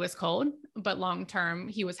 It was cold, but long-term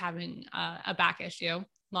he was having a back issue.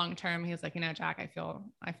 Long-term, he was like, Jack, I feel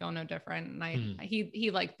no different. And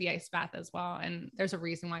he liked the ice bath as well. And there's a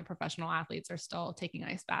reason why professional athletes are still taking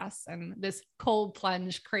ice baths, and this cold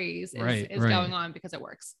plunge craze is going on because it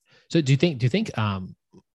works. So do you think,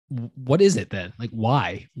 what is it then? Like,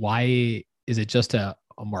 why is it just a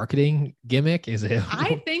marketing gimmick? Is it?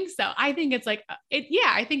 I think so. I think it's like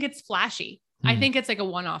I think it's flashy. I think it's like a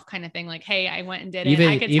one-off kind of thing. Like, hey, I went and did it.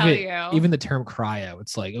 I could tell you. Even the term cryo,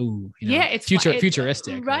 it's like, oh, it's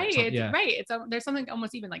futuristic. Right. Right. There's something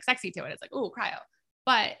almost even like sexy to it. It's like, oh, cryo.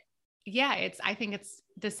 But yeah, I think it's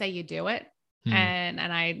to say you do it. And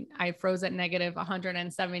I froze at negative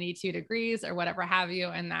 172 degrees or whatever have you.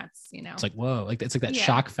 And that's, it's like, whoa, like it's like that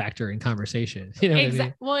shock factor in conversation. You know what I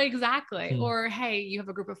mean? Well, exactly. Or, hey, you have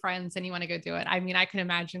a group of friends and you want to go do it. I mean, I can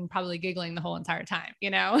imagine probably giggling the whole entire time,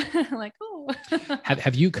 like, oh.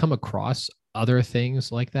 Have you come across other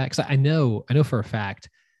things like that? Cause I know for a fact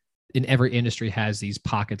in every industry has these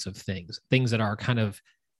pockets of things that are kind of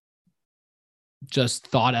just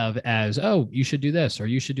thought of as, oh, you should do this or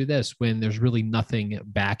you should do this, when there's really nothing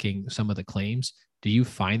backing some of the claims. Do you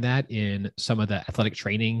find that in some of the athletic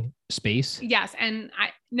training space? Yes. And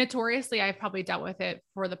notoriously, I've probably dealt with it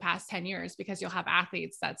for the past 10 years, because you'll have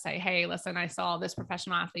athletes that say, hey, listen, I saw this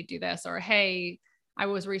professional athlete do this, or, hey, I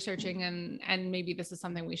was researching and maybe this is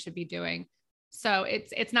something we should be doing. So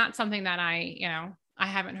it's not something that I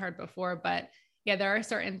haven't heard before, but yeah, there are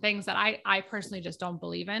certain things that I personally just don't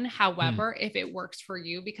believe in. However, if it works for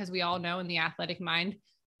you, because we all know in the athletic mind,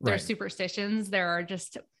 there's superstitions, there are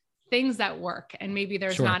just things that work, and maybe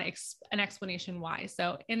there's not an explanation why.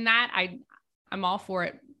 So in that, I'm all for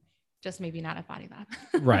it. Just maybe not at BodyLab.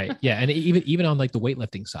 Right. Yeah. And even on like the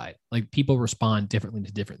weightlifting side, like people respond differently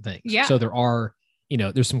to different things. Yeah. So there are,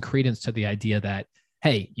 there's some credence to the idea that,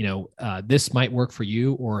 hey, this might work for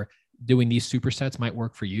you, or doing these supersets might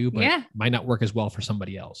work for you, but might not work as well for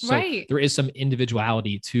somebody else. So there is some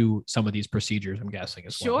individuality to some of these procedures, I'm guessing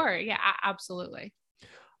as well. Sure. Yeah, absolutely.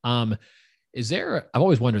 I've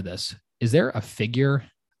always wondered this, is there a figure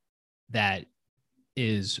that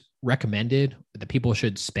is recommended that people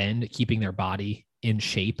should spend keeping their body in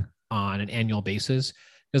shape on an annual basis?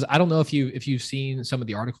 Because I don't know if you've seen some of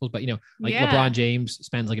the articles, but LeBron James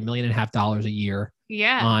spends like $1.5 million a year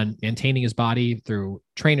on maintaining his body through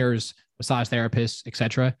trainers, massage therapists,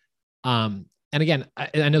 etc. And again,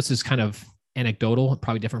 I know this is kind of anecdotal,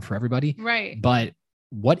 probably different for everybody, right? But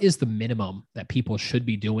what is the minimum that people should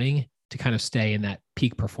be doing to kind of stay in that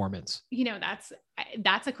peak performance?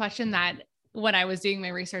 That's a question that when I was doing my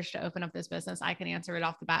research to open up this business, I can answer it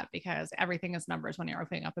off the bat because everything is numbers when you're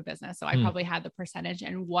opening up a business. So I probably had the percentage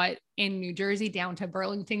and what in New Jersey down to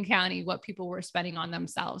Burlington County, what people were spending on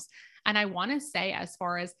themselves. And I want to say, as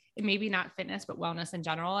far as maybe not fitness, but wellness in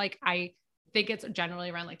general, like I think it's generally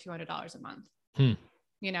around like $200 a month,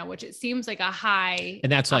 you know, which it seems like a high,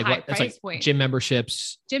 and that's like what price that's like point. gym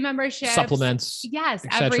memberships, supplements, yes,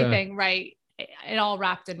 everything, right? It all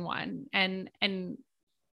wrapped in one. And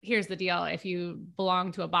here's the deal. If you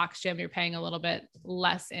belong to a box gym, you're paying a little bit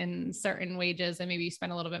less in certain wages and maybe you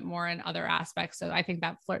spend a little bit more in other aspects. So I think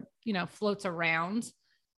that floats around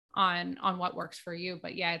on what works for you.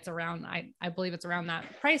 But yeah, it's around, I believe it's around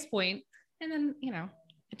that price point. And then, you know,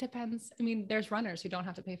 it depends. I mean, there's runners who don't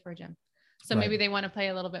have to pay for a gym. So maybe they want to pay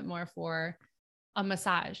a little bit more for a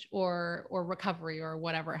massage or recovery or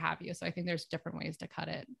whatever have you. So I think there's different ways to cut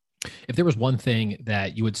it. If there was one thing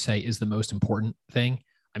that you would say is the most important thing,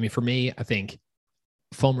 I mean, for me, I think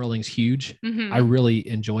foam rolling's huge. I really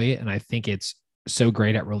enjoy it. And I think it's so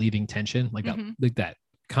great at relieving tension, like that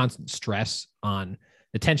constant stress on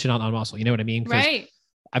the tension on muscle. You know what I mean? Right.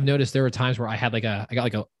 I've noticed there were times where I got like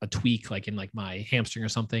a tweak, like in like my hamstring or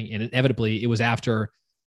something. And inevitably it was after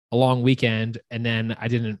a long weekend. And then I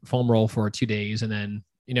didn't foam roll for 2 days. And then,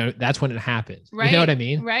 you know, that's when it happened. Right. You know what I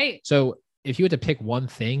mean? Right. So if you had to pick one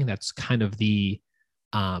thing, that's kind of the,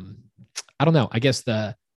 I don't know, I guess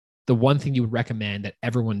the one thing you would recommend that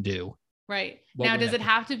everyone do. Right. Now, does it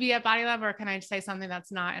have to be at BodyLab or can I say something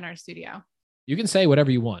that's not in our studio? You can say whatever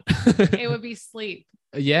you want. It would be sleep.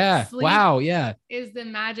 Yeah. Sleep wow. Yeah. Is the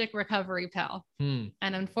magic recovery pill. And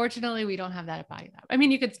unfortunately we don't have that at BodyLab. I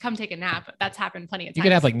mean, you could come take a nap, but that's happened plenty of times. You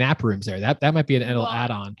could have like nap rooms there. That might be an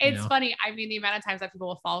add-on. It's funny. I mean, the amount of times that people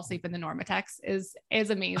will fall asleep in the Normatex is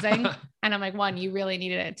amazing. And I'm like, one, you really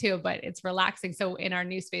needed it too, but it's relaxing. So in our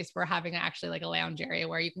new space, we're having actually like a lounge area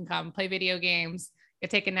where you can come play video games, you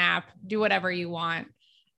take a nap, do whatever you want.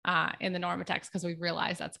 In the Normatex, because we've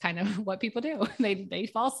realized that's kind of what people do. They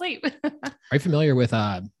fall asleep. Are you familiar with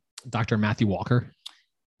Dr. Matthew Walker?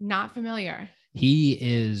 Not familiar. He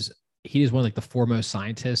is one of like the foremost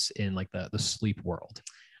scientists in like the sleep world.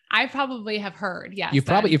 I probably have heard. Yes. You've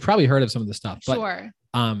probably heard of some of the stuff. But, sure.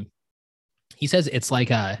 He says it's like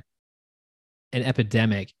an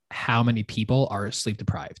epidemic how many people are sleep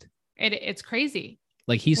deprived. It's crazy.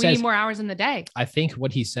 Like he says, we need more hours in the day. I think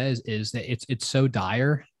what he says is that it's so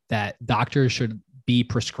dire that doctors should be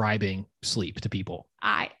prescribing sleep to people.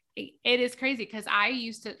 It is crazy because I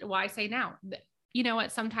used to, I say now, you know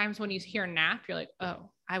what? Sometimes when you hear nap, you're like, oh,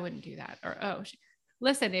 I wouldn't do that. Or, oh,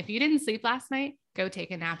 listen, if you didn't sleep last night, go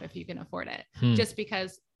take a nap if you can afford it. Just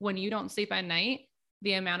because when you don't sleep at night,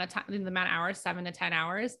 the amount of time, the amount of hours, 7 to 10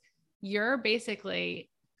 hours, you're basically,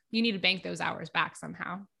 you need to bank those hours back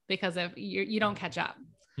somehow because if you don't catch up.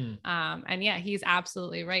 And yeah, he's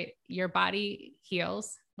absolutely right. Your body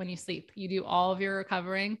heals when you sleep. You do all of your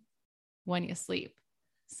recovering when you sleep.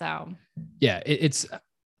 So yeah,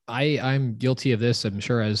 I'm guilty of this. I'm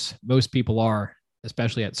sure as most people are,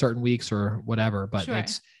 especially at certain weeks or whatever, but sure.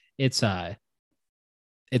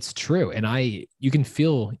 It's true. And you can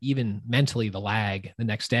feel even mentally the lag the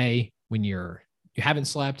next day when you haven't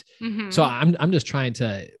slept. So I'm just trying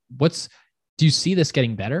to, do you see this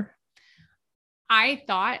getting better? I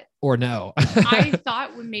thought, or no, I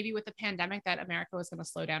thought maybe with the pandemic that America was going to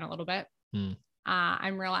slow down a little bit.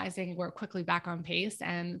 I'm realizing we're quickly back on pace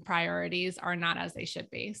and priorities are not as they should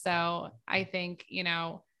be. So I think, you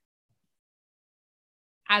know,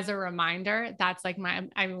 as a reminder, that's like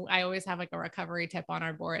I always have like a recovery tip on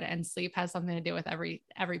our board, and sleep has something to do with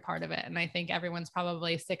every part of it. And I think everyone's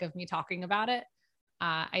probably sick of me talking about it.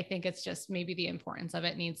 I think it's just maybe the importance of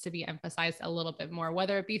it needs to be emphasized a little bit more,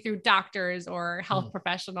 whether it be through doctors or health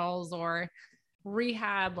professionals or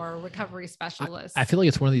rehab or recovery specialists. I feel like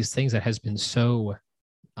it's one of these things that has been so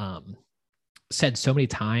said so many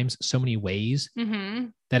times, so many ways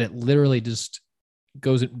that it literally just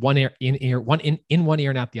goes in one ear, in one ear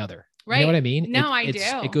and out the other. Right. You know what I mean? No, I do.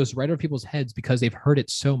 It goes right over people's heads because they've heard it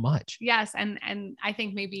so much. Yes. And I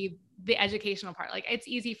think maybe the educational part, like it's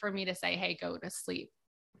easy for me to say, hey, go to sleep.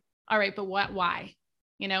 All right. But why?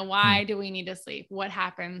 You know, why do we need to sleep? What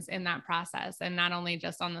happens in that process? And not only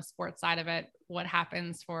just on the sports side of it, what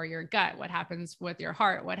happens for your gut? What happens with your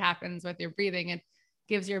heart? What happens with your breathing? It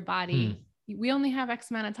gives your body, we only have X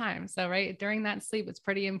amount of time. So right during that sleep, it's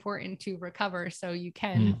pretty important to recover so you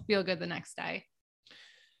can feel good the next day.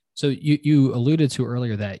 So you alluded to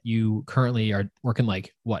earlier that you currently are working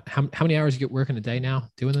like what? How many hours you get working a day now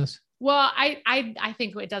doing this? Well, I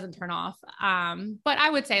think it doesn't turn off. But I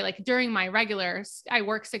would say like during my regulars, I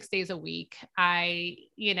work 6 days a week.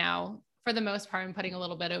 You know, for the most part, I'm putting a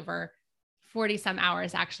little bit over 40 some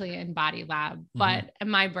hours actually in BodyLab, but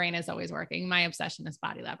my brain is always working. My obsession is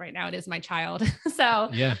BodyLab right now. It is my child. So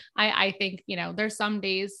Yeah. I think, you know, there's some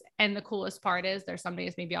days, and the coolest part is there's some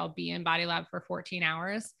days maybe I'll be in BodyLab for 14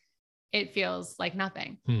 hours. It feels like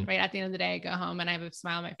nothing, right? At the end of the day, I go home and I have a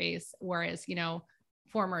smile on my face. Whereas, you know,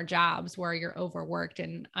 former jobs where you're overworked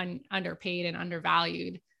and underpaid and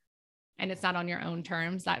undervalued, and it's not on your own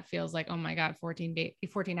terms, that feels like, oh my God,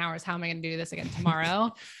 14 hours. How am I going to do this again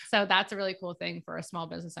tomorrow? So that's a really cool thing for a small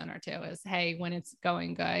business owner too, is, hey, when it's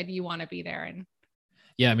going good, you want to be there. And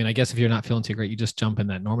yeah, I mean, I guess if you're not feeling too great, you just jump in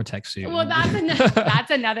that Normatec suit. Well,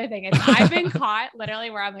 that's another thing. I've been caught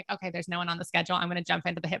literally where I'm like, okay, there's no one on the schedule. I'm going to jump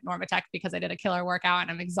into the hip Normatec because I did a killer workout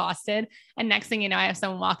and I'm exhausted. And next thing you know, I have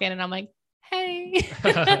someone walk in and I'm like, hey,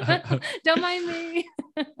 don't mind me.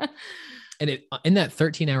 And in that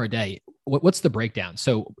 13-hour day, what's the breakdown?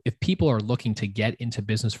 So if people are looking to get into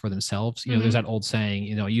business for themselves, you know, there's that old saying,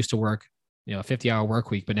 you know, I used to work, you know, a 50-hour work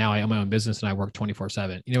week, but now I own my own business and I work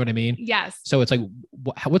 24/7. You know what I mean? Yes. So it's like,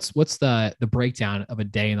 what's the breakdown of a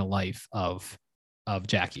day in the life of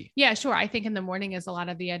Jacquie? Yeah, sure. I think in the morning is a lot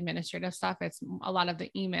of the administrative stuff. It's a lot of the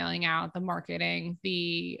emailing out, the marketing,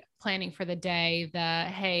 the planning for the day,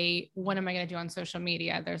 hey, what am I going to do on social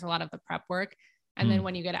media? There's a lot of the prep work. And then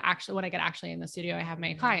when I get actually in the studio, I have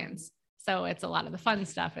my clients. So it's a lot of the fun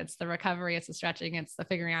stuff. It's the recovery, it's the stretching, it's the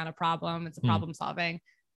figuring out a problem, it's the problem solving.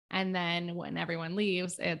 And then when everyone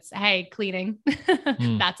leaves, it's, hey, cleaning.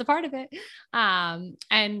 That's a part of it.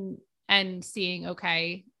 And seeing,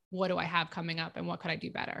 okay, what do I have coming up and what could I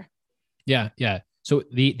do better? Yeah. Yeah. So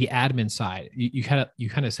the admin side, you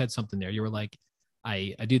kind of said something there. You were like,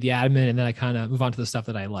 I do the admin and then I kind of move on to the stuff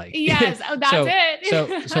that I like. Yes. Oh, that's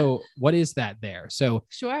it. So what is that there? So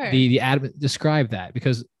sure. The admin, describe that,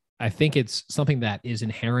 because I think it's something that is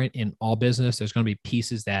inherent in all business. There's going to be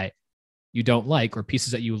pieces that you don't like or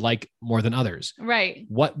pieces that you like more than others. Right.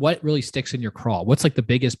 What really sticks in your crawl? What's like the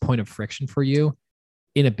biggest point of friction for you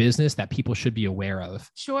in a business that people should be aware of?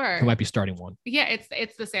 Sure. Who might be starting one? Yeah.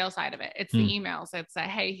 It's the sales side of it. It's the emails. It's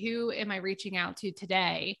hey, who am I reaching out to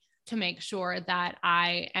today to make sure that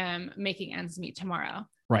I am making ends meet tomorrow?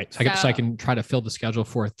 Right. So I can try to fill the schedule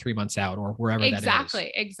for 3 months out or wherever that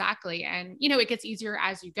is. Exactly. And, you know, it gets easier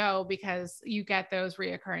as you go because you get those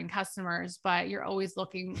reoccurring customers, but you're always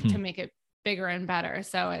looking to make it bigger and better.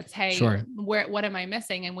 So it's, hey, what am I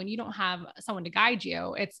missing? And when you don't have someone to guide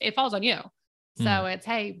you, it falls on you. So it's,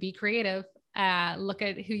 hey, be creative, look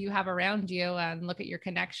at who you have around you and look at your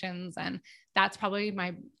connections. And that's probably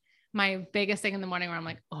my biggest thing in the morning where I'm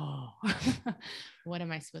like, oh, what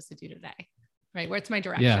am I supposed to do today? Right. Where's my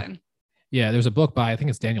direction? Yeah. There's a book by, I think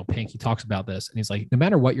it's Daniel Pink. He talks about this and he's like, no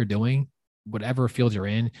matter what you're doing, whatever field you're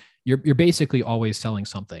in, you're basically always selling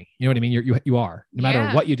something. You know what I mean? You are, no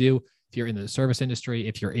matter what you do. If you're in the service industry,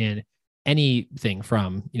 if you're in anything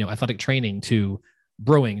from, you know, athletic training to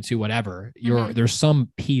brewing to whatever, there's some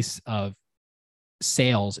piece of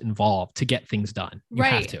sales involved to get things done. You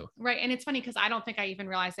have to. Right. And it's funny because I don't think I even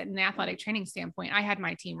realized that in the athletic training standpoint, I had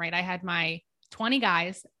my team, right? I had my 20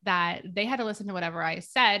 guys that they had to listen to whatever I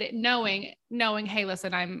said, knowing, hey,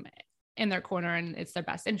 listen, I'm in their corner and it's their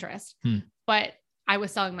best interest. But I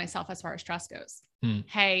was selling myself as far as trust goes.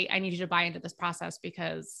 Hey, I need you to buy into this process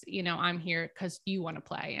because, you know, I'm here because you want to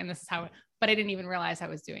play. And this is how, but I didn't even realize I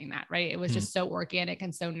was doing that. Right. It was just so organic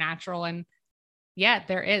and so natural. And yeah,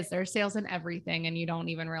 there's sales in everything and you don't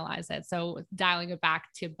even realize it. So dialing it back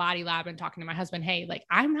to BodyLab and talking to my husband, hey, like,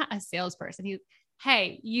 I'm not a salesperson.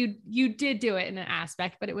 Hey, you did do it in an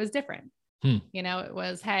aspect, but it was different. You know, it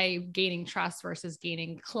was, hey, gaining trust versus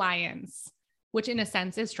gaining clients, which in a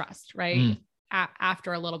sense is trust, right?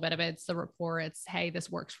 After a little bit of it, it's the rapport. It's, hey, this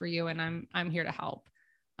works for you and I'm here to help.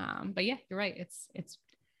 But yeah, you're right. It's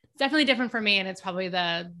definitely different for me. And it's probably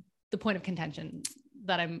the point of contention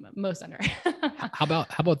that I'm most under. How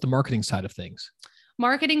about the marketing side of things?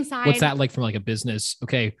 Marketing side. What's that like from like a business?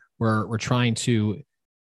 Okay. We're trying to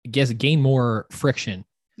gain more friction.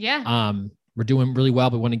 Yeah. We're doing really well,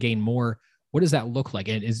 but want to gain more. What does that look like?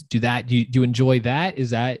 And do you enjoy that?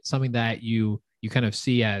 Is that something that you kind of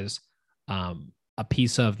see as a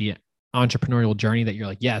piece of the entrepreneurial journey that you're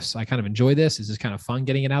like, yes, I kind of enjoy this. Is this kind of fun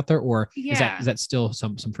getting it out there? Or is that still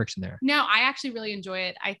some friction there? No, I actually really enjoy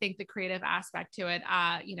it. I think the creative aspect to it,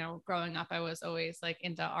 you know, growing up, I was always like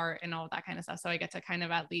into art and all that kind of stuff. So I get to kind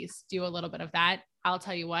of at least do a little bit of that. I'll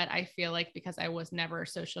tell you what, I feel like because I was never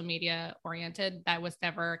social media oriented, that was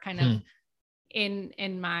never kind of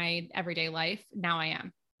in my everyday life. Now I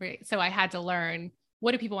am, right? So I had to learn,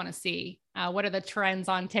 what do people want to see? What are the trends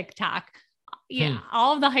on TikTok? Yeah.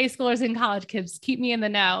 All of the high schoolers and college kids keep me in the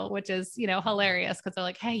know, which is, hilarious because they're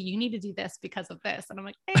like, hey, you need to do this because of this. And I'm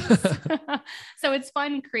like, thanks. So it's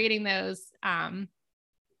fun creating those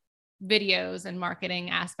videos and marketing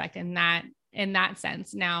aspect in that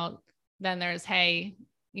sense. Now, then there's, hey,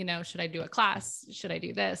 should I do a class? Should I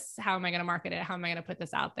do this? How am I going to market it? How am I going to put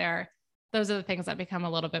this out there? Those are the things that become a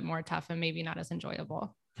little bit more tough and maybe not as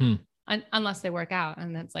enjoyable. Unless they work out,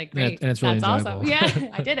 and it's like, great. And it's really that's enjoyable. Awesome. Yeah,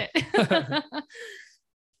 I did it.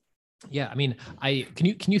 Yeah. I mean,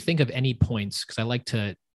 can you think of any points? Cause I like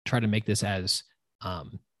to try to make this as,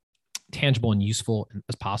 tangible and useful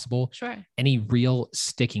as possible. Sure. Any real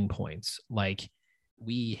sticking points? Like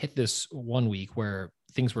we hit this one week where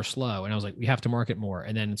things were slow and I was like, we have to market more.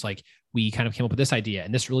 And then it's like, we kind of came up with this idea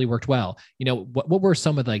and this really worked well. What were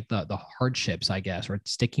some of like the hardships, I guess, or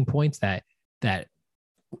sticking points that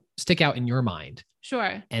stick out in your mind?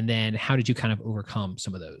 Sure. And then how did you kind of overcome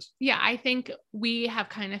some of those? Yeah. I think we have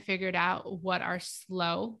kind of figured out what our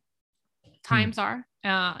slow times are.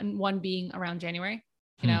 And one being around January,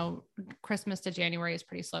 Christmas to January is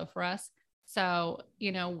pretty slow for us. So,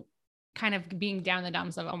 kind of being down the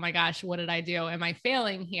dumps of, oh my gosh, what did I do? Am I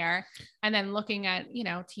failing here? And then looking at,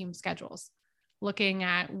 team schedules, looking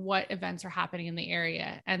at what events are happening in the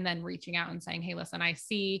area, and then reaching out and saying, hey, listen, I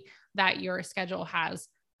see that your schedule has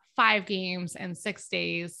 5 games and 6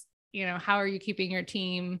 days. How are you keeping your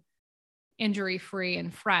team injury free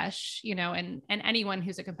and fresh? And anyone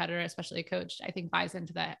who's a competitor, especially a coach, I think buys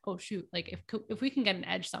into that. Oh shoot. Like if we can get an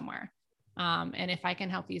edge somewhere, and if I can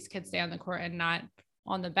help these kids stay on the court and not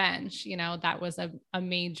on the bench, that was a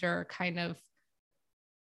major kind of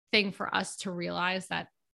thing for us to realize that,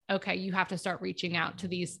 okay, you have to start reaching out to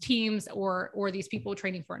these teams or these people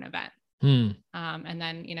training for an event. And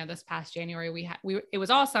then, this past January, it was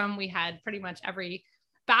awesome. We had pretty much every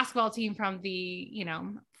basketball team from the,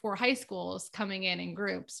 4 high schools coming in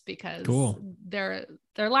groups because their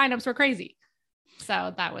lineups were crazy.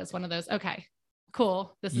 So that was one of those, okay,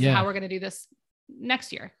 cool. This is how we're going to do this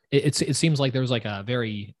next year. It seems like there's like a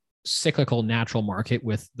very cyclical natural market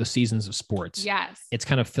with the seasons of sports. Yes. It's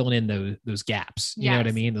kind of filling in those gaps. You know what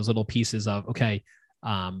I mean? Those little pieces of, okay,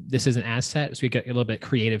 this is an asset. So we get a little bit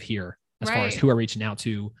creative here as far as who are reaching out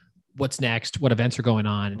to, what's next, what events are going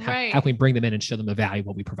on, and how can we bring them in and show them the value of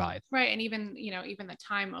what we provide. Right. And even the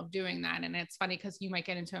time of doing that. And it's funny because you might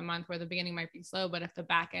get into a month where the beginning might be slow, but if the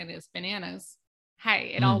back end is bananas,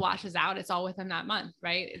 hey, it all washes out. It's all within that month,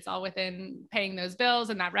 right? It's all within paying those bills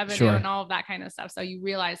and that revenue and all of that kind of stuff. So you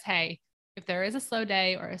realize, hey, if there is a slow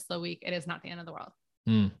day or a slow week, it is not the end of the world.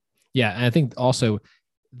 Yeah. And I think also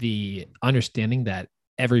the understanding that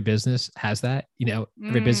every business has that,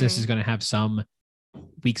 every business is going to have some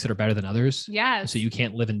weeks that are better than others. Yes. So you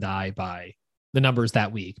can't live and die by the numbers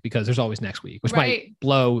that week because there's always next week, which might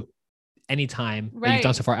blow any time that you've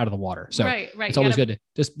done so far out of the water. So it's always good to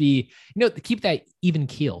just be, keep that even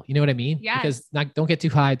keel. You know what I mean? Yes. Because don't get too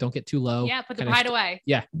high, don't get too low. Yeah. Put the pride away.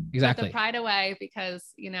 Yeah, exactly. Put the pride away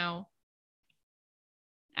because,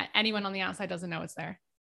 anyone on the outside doesn't know it's there.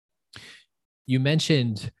 You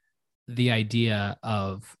mentioned the idea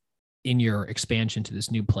of in your expansion to this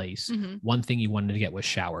new place, one thing you wanted to get was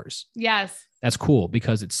showers. Yes. That's cool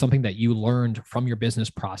because it's something that you learned from your business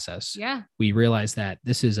process. Yeah. We realized that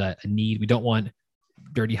this is a need. We don't want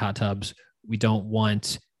dirty hot tubs. We don't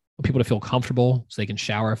want people to feel comfortable so they can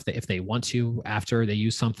shower if they want to after they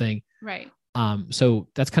use something. Right. So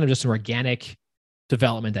that's kind of just an organic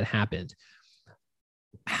development that happened.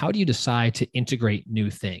 How do you decide to integrate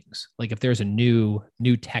new things? Like if there's a new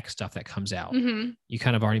tech stuff that comes out, you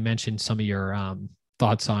kind of already mentioned some of your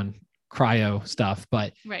thoughts on cryo stuff,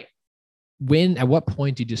 but at what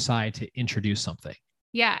point do you decide to introduce something?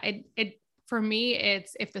 Yeah. It for me,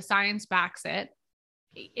 it's if the science backs it,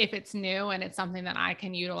 if it's new and it's something that I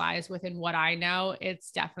can utilize within what I know,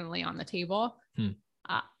 it's definitely on the table.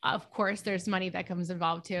 Of course, there's money that comes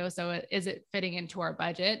involved too. So is it fitting into our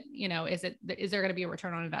budget? Is there going to be a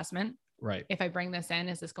return on investment? Right. If I bring this in,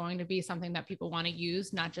 is this going to be something that people want to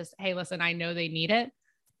use? Not just, hey, listen, I know they need it.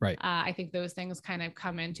 Right. I think those things kind of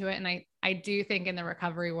come into it. And I do think in the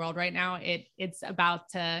recovery world right now, it's about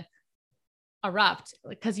to erupt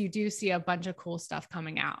because you do see a bunch of cool stuff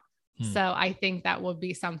coming out. So I think that will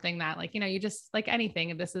be something that you just like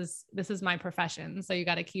anything, this is my profession. So you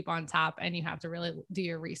got to keep on top and you have to really do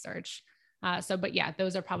your research. But yeah,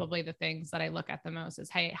 those are probably the things that I look at the most is,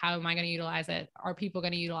 hey, how am I going to utilize it? Are people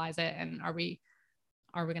going to utilize it? And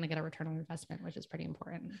are we going to get a return on investment, which is pretty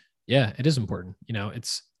important. Yeah, it is important.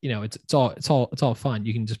 It's all fun.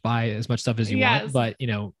 You can just buy as much stuff as you want, but at the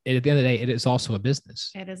end of the day, it is also a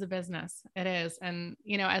business. It is a business. It is. And,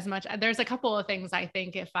 as much, there's a couple of things I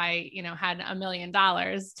think if I, had $1 million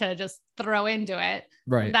to just throw into it,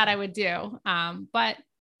 right, that I would do. But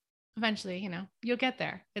eventually, you'll get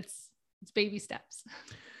there. It's baby steps.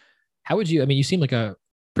 How would you, you seem like a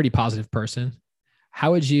pretty positive person.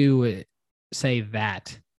 How would you say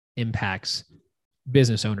that impacts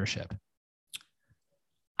business ownership?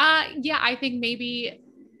 Yeah, I think maybe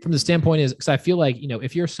from the standpoint is because I feel like,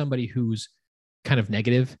 if you're somebody who's kind of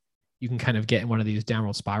negative, you can kind of get in one of these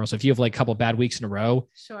downward spirals. So if you have like a couple of bad weeks in a row,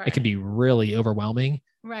 sure, it can be really overwhelming.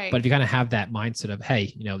 Right. But if you kind of have that mindset of,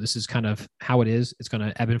 hey, this is kind of how it is, it's going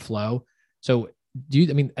to ebb and flow. So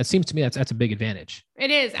it seems to me that's a big advantage.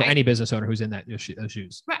 It is for any business owner who's in those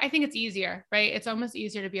shoes. Right. I think it's easier, right? It's almost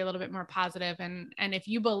easier to be a little bit more positive. And if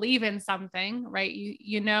you believe in something, right,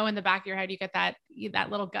 in the back of your head, you get that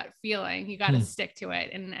little gut feeling, you got to stick to it.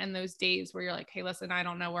 And those days where you're like, hey, listen, I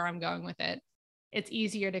don't know where I'm going with it. It's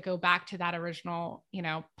easier to go back to that original,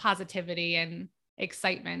 positivity and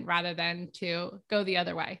excitement rather than to go the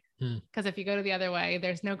other way. Because if you go to the other way,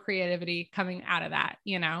 there's no creativity coming out of that,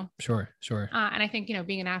 Sure. And I think,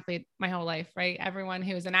 being an athlete my whole life, right? Everyone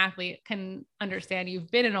who is an athlete can understand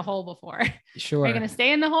you've been in a hole before. Sure. Are you going to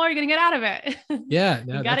stay in the hole? Or are you going to get out of it? Yeah.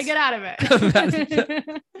 No, you got to get out of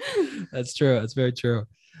it. That's true. That's very true.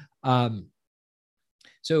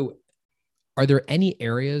 So are there any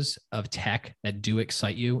areas of tech that do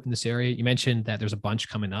excite you in this area? You mentioned that there's a bunch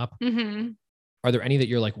coming up. Mm-hmm. Are there any that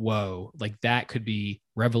you're like, whoa, like that could be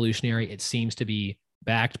revolutionary? It seems to be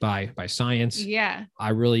backed by science. Yeah. I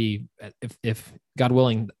really, if God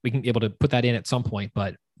willing, we can be able to put that in at some point,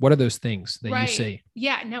 but what are those things that you see?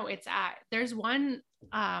 Yeah, no, there's one,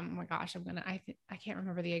 oh my gosh, I can't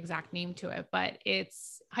remember the exact name to it, but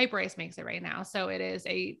it's HyperIce makes it right now. So it is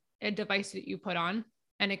a device that you put on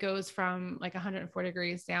and it goes from like 104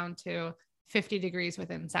 degrees down to 50 degrees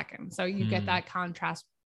within seconds. So you get that contrast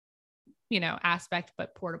aspect,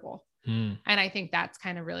 but portable. And I think that's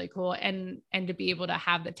kind of really cool. And to be able to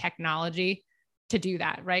have the technology to do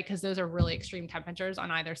that, right? Because those are really extreme temperatures on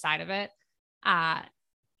either side of it. And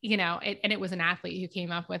it was an athlete who came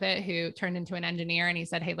up with it, who turned into an engineer. And he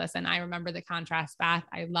said, hey, listen, I remember the contrast bath.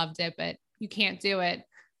 I loved it, but you can't do it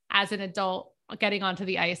as an adult getting onto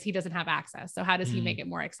the ice. He doesn't have access. So how does he make it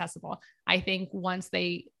more accessible? I think once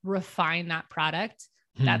they refine that product,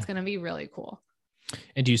 that's going to be really cool.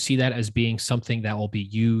 And do you see that as being something that will be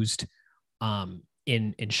used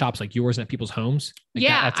in shops like yours and at people's homes? Like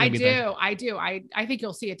I do. I think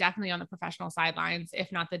you'll see it definitely on the professional sidelines, if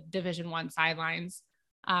not the Division I sidelines.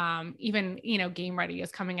 Even, Game Ready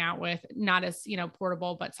is coming out with not as,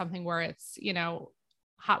 portable, but something where it's,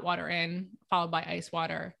 hot water in followed by ice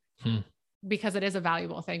water. Because it is a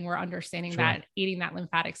valuable thing. We're understanding that eating that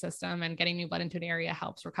lymphatic system and getting new blood into an area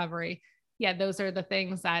helps recovery. Yeah, those are the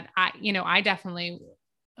things that I definitely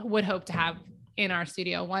would hope to have in our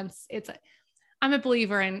studio once I'm a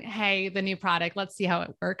believer in, hey, the new product, let's see how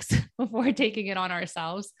it works before taking it on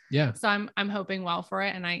ourselves. Yeah. So I'm hoping well for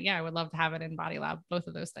it. And I would love to have it in BodyLab, both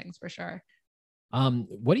of those things for sure.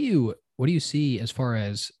 What do you see as far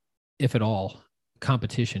as, if at all,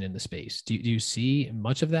 competition in the space? Do you see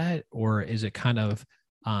much of that, or is it kind of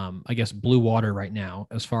I guess blue water right now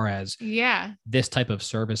as far as this type of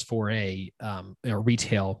service for a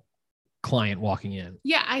retail client walking in?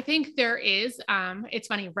 Yeah, I think there is. It's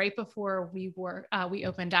funny, right before we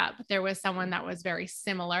opened up, there was someone that was very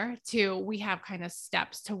similar to, we have kind of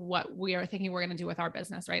steps to what we are thinking we're going to do with our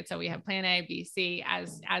business, right? So we have plan A, B, C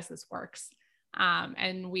as this works.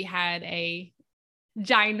 And we had a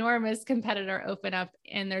ginormous competitor open up,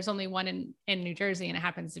 and there's only one in New Jersey, and it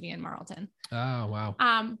happens to be in Marlton. Oh,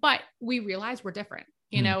 wow. But we realize we're different.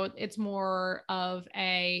 It's more of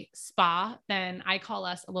a spa than, I call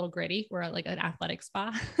us a little gritty. We're like an athletic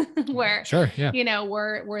spa where,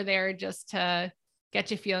 we're there just to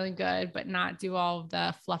get you feeling good, but not do all of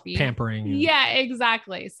the fluffy pampering. Yeah,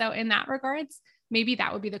 exactly. So in that regards, maybe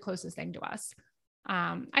that would be the closest thing to us.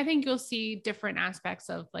 I think you'll see different aspects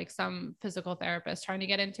of like some physical therapists trying to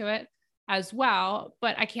get into it as well,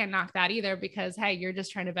 but I can't knock that either, because, hey, you're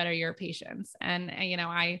just trying to better your patients. And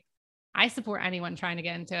I support anyone trying to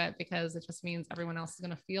get into it, because it just means everyone else is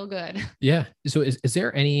going to feel good. Yeah. So is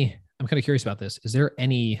there any, I'm kind of curious about this. Is there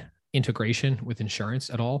any integration with insurance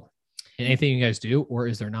at all in anything you guys do, or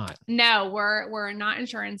is there not? No, we're not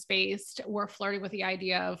insurance based. We're flirting with the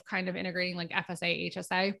idea of kind of integrating like FSA,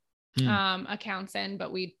 HSA accounts in,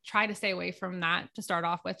 but we try to stay away from that to start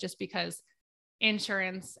off with, just because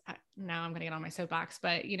insurance, now I'm going to get on my soapbox,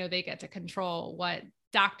 but they get to control what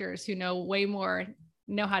doctors who know way more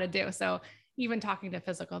know how to do. So even talking to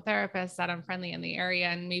physical therapists that I'm friendly in the area,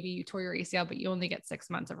 and maybe you tore your ACL, but you only get 6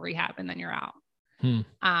 months of rehab and then you're out.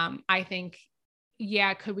 I think,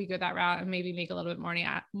 yeah, could we go that route and maybe make a little bit more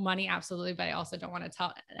money? Absolutely. But I also don't want to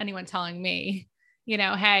tell anyone telling me,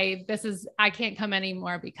 hey, I can't come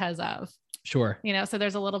anymore because of. Sure. So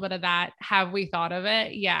there's a little bit of that. Have we thought of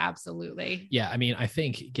it? Yeah, absolutely. Yeah. I mean, I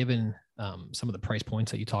think given some of the price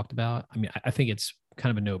points that you talked about, I mean, I think it's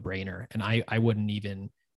kind of a no brainer, and I wouldn't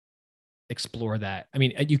even explore that. I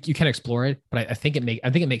mean, you can explore it, but I think it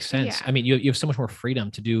makes sense. Yeah. I mean, you have so much more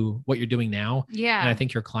freedom to do what you're doing now. Yeah. And I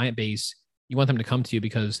think your client base, you want them to come to you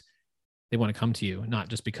because they want to come to you, not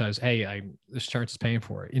just because, hey, the insurance is paying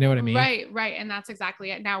for it. You know what I mean? Right. And that's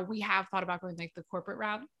exactly it. Now we have thought about going like the corporate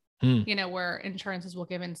route, where insurances will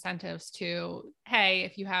give incentives to, hey,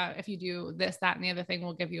 if you do this, that, and the other thing,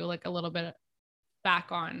 we'll give you like a little bit back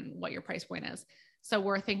on what your price point is. So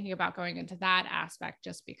we're thinking about going into that aspect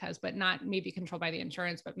just because, but not maybe controlled by the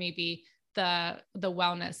insurance, but maybe the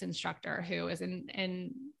wellness instructor who is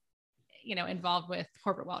involved with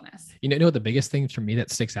corporate wellness. You know what the biggest thing for me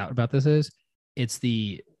that sticks out about this is? It's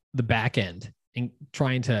the back end and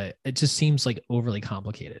it just seems like overly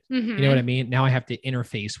complicated. You know what I mean? Now I have to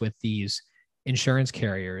interface with these insurance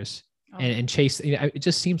carriers and chase, it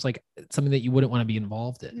just seems like something that you wouldn't want to be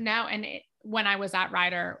involved in. No. And when I was at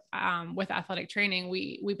Ryder with athletic training,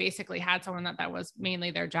 we basically had someone that was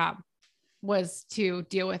mainly their job was to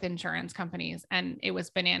deal with insurance companies. And it was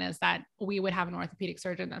bananas that we would have an orthopedic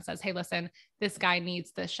surgeon that says, hey, listen, this guy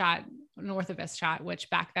needs this shot, an orthopist shot, which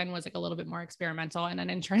back then was like a little bit more experimental, and an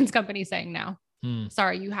insurance company saying, no,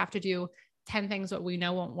 sorry, you have to do 10 things that we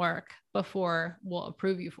know won't work before we'll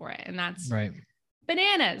approve you for it. And that's right.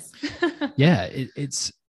 Bananas. Yeah.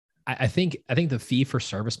 I think the fee for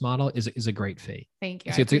service model is a great fee. Thank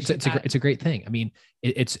you. It's a great thing. I mean,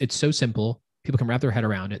 it's so simple. People can wrap their head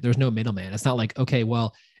around it. There's no middleman. It's not like, okay,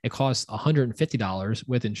 well, it costs $150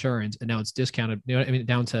 with insurance and now it's discounted,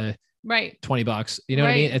 down to $20. You know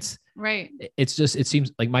what I mean? It's right. It's just, it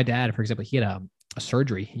seems like my dad, for example, he had a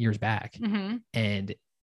surgery years back and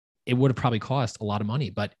it would have probably cost a lot of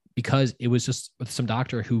money, but because it was just with some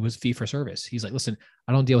doctor who was fee for service, he's like, listen,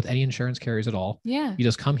 I don't deal with any insurance carriers at all. Yeah. You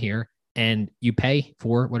just come here and you pay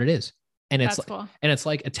for what it is. And it's cool. And it's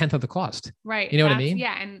like a tenth of the cost. Right. You know what I mean?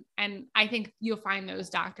 Yeah. And I think you'll find those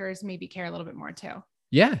doctors maybe care a little bit more too.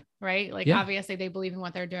 Yeah. Right. Like obviously they believe in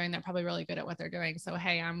what they're doing. They're probably really good at what they're doing. So,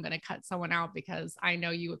 hey, I'm going to cut someone out because I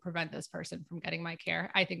know you would prevent this person from getting my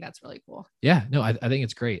care. I think that's really cool. Yeah, no, I think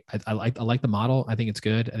it's great. I like the model. I think it's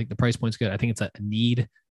good. I think the price point's good. I think it's a need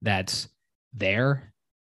that's there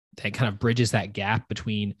that kind of bridges that gap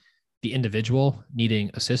between the individual needing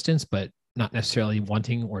assistance, but not necessarily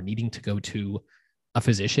wanting or needing to go to a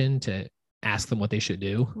physician to ask them what they should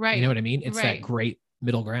do. Right. You know what I mean? It's that great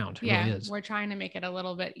middle ground. It really is. We're trying to make it a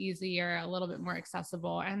little bit easier, a little bit more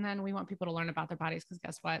accessible. And then we want people to learn about their bodies because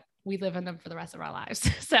guess what? We live in them for the rest of our lives.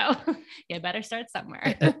 So you better start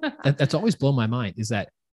somewhere. That's always blown my mind is that,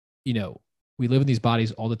 we live in these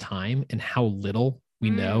bodies all the time and how little we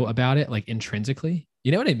know about it, like intrinsically.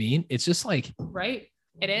 You know what I mean? It's just like, right.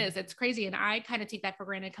 It is. It's crazy. And I kind of take that for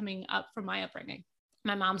granted coming up from my upbringing.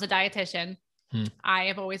 My mom's a dietitian. I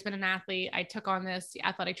have always been an athlete. I took on this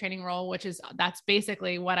athletic training role, that's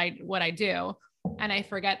basically what I do. And I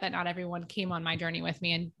forget that not everyone came on my journey with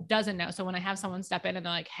me and doesn't know. So when I have someone step in and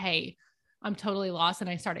they're like, hey, I'm totally lost. And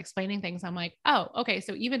I start explaining things. I'm like, oh, okay.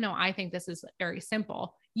 So even though I think this is very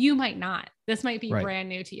simple, you might not, this might be brand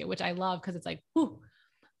new to you, which I love. Cause it's like, whew,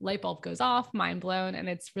 light bulb goes off, mind blown. And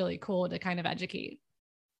it's really cool to kind of educate.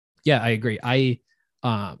 Yeah, I agree. I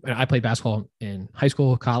played basketball in high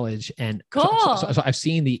school, college, and cool. So I've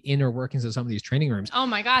seen the inner workings of some of these training rooms. Oh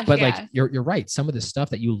my gosh. But like, you're right. Some of the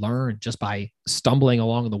stuff that you learn just by stumbling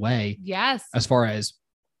along the way. Yes. As far as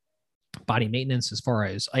body maintenance, as far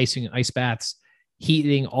as icing, ice baths,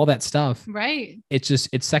 heating, all that stuff. Right. It's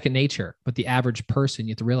second nature, but the average person,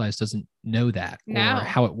 you have to realize, doesn't know that or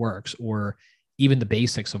how it works, or even the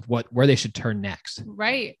basics of where they should turn next.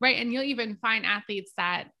 Right. Right. And you'll even find athletes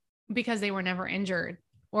that, because they were never injured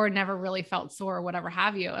or never really felt sore or whatever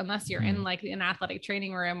have you, unless you're in like an athletic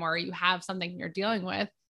training room or you have something you're dealing with,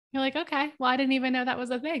 you're like, okay, well, I didn't even know that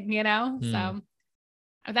was a thing, So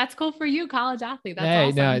that's cool for you, college athlete.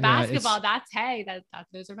 That's awesome. Basketball.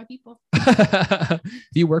 Those are my people.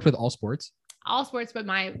 You worked with all sports? All sports, but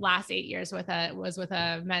my last 8 years was with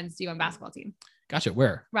a men's D1 basketball team. Gotcha.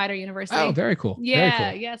 Where? Ryder University. Oh, very cool. Yeah.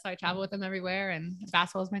 Very cool. Yeah. So I travel with them everywhere and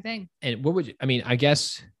basketball is my thing. And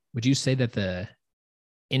would you say that the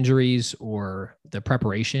injuries or the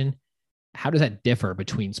preparation how does that differ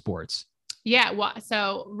between sports? Yeah. Well,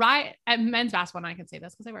 so right at men's basketball, and I can say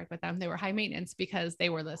this because I work with them, they were high maintenance because they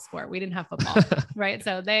were the sport. We didn't have football, right?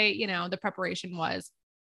 So they, the preparation was,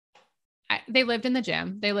 they lived in the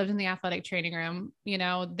gym. They lived in the athletic training room.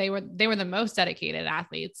 They were the most dedicated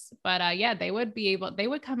athletes, but yeah, they would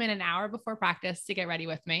come in an hour before practice to get ready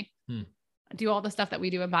with me, do all the stuff that we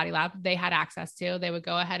do in BodyLab. They had access to. They would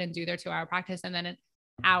go ahead and do their 2-hour practice. And then an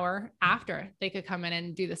hour after, they could come in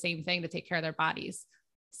and do the same thing to take care of their bodies.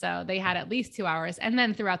 So they had at least 2 hours. And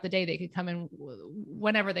then throughout the day, they could come in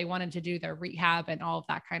whenever they wanted to do their rehab and all of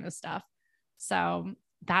that kind of stuff. So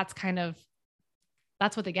that's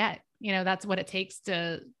what they get. That's what it takes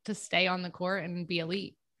to stay on the court and be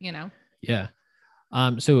elite, Yeah.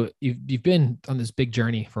 So you've been on this big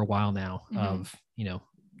journey for a while now of,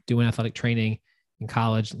 doing athletic training in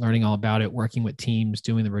college, learning all about it, working with teams,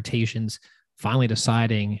 doing the rotations, finally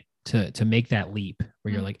deciding to make that leap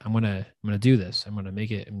where you're like, I'm going to do this. I'm going to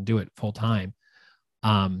make it and do it full time.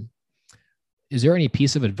 Is there any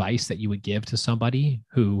piece of advice that you would give to somebody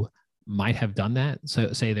who might have done that?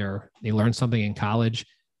 So say they learned something in college,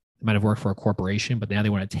 they might have worked for a corporation, but now they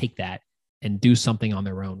want to take that and do something on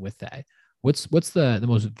their own with that. What's the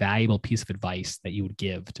most valuable piece of advice that you would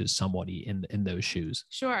give to somebody in those shoes?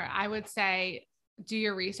 Sure. I would say, do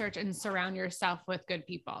your research and surround yourself with good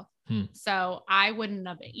people. So I wouldn't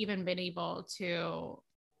have even been able to,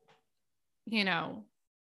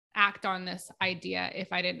 act on this idea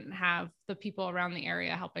if I didn't have the people around the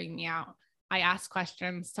area helping me out. I asked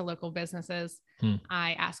questions to local businesses.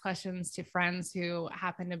 I asked questions to friends who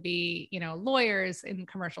happen to be, lawyers in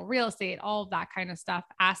commercial real estate, all of that kind of stuff.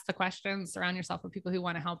 Ask the questions, surround yourself with people who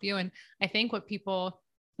want to help you. And I think what people,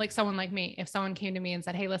 like someone like me, if someone came to me and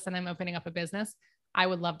said, hey, listen, I'm opening up a business, I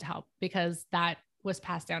would love to help because that was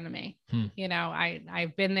passed down to me.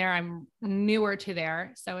 I've been there, I'm newer to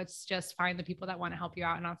there. So it's just find the people that want to help you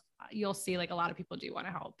out. And you'll see like a lot of people do want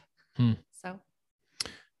to help. So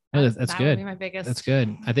that's good. Would be my biggest. That's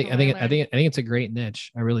good. I think it's a great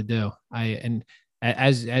niche. I really do. And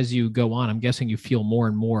as you go on, I'm guessing you feel more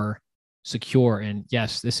and more secure. And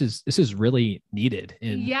yes, this is really needed.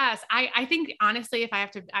 Yes. I think honestly, if I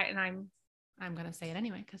have to, and I'm going to say it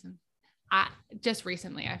anyway, because just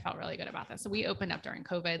recently I felt really good about this. So we opened up during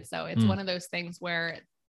COVID. So it's one of those things where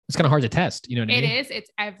it's kind of hard to test. You know what I mean? It is. It's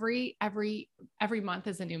every month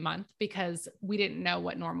is a new month because we didn't know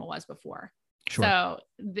what normal was before. Sure. So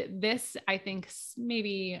this, I think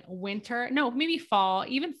maybe fall,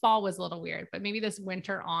 even fall was a little weird, but maybe this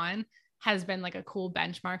winter on has been like a cool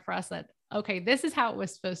benchmark for us that, okay, this is how it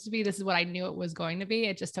was supposed to be. This is what I knew it was going to be.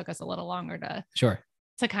 It just took us a little longer to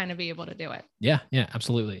kind of be able to do it. Yeah. Yeah,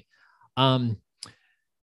 absolutely.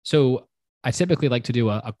 So I typically like to do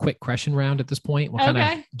a quick question round at this point. We'll kind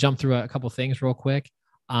of jump through a couple of things real quick.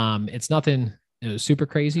 It's nothing super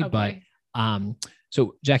crazy, but,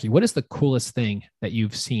 so Jacquie, what is the coolest thing that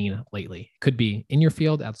you've seen lately? Could be in your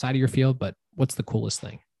field, outside of your field, but what's the coolest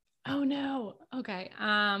thing? Oh no. Okay.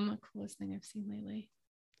 Coolest thing I've seen lately.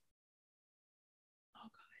 Oh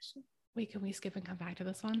gosh. Wait, can we skip and come back to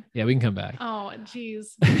this one? Yeah, we can come back. Oh,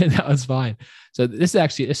 geez. That was fine. So this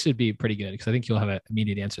should be pretty good because I think you'll have an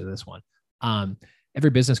immediate answer to this one.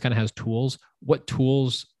 Every business kind of has tools. What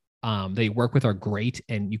tools they work with are great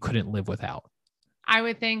and you couldn't live without? I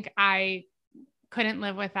would think I couldn't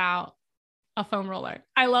live without a foam roller.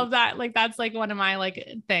 I love that. Like, that's like one of my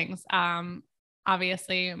things.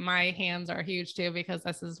 Obviously my hands are huge too, because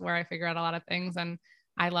this is where I figure out a lot of things. And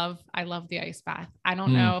I love the ice bath. I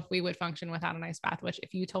don't know if we would function without an ice bath, which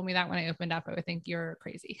if you told me that when I opened up, I would think you're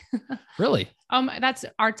crazy. Really? That's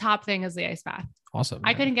our top thing is the ice bath. Awesome.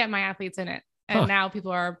 I couldn't get my athletes in it. And now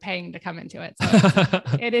people are paying to come into it.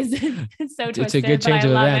 So it is it's so twisted, it's a good change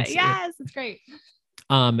of events. Yes, it's great.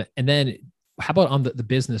 And then how about on the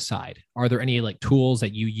business side? Are there any tools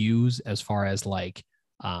that you use as far as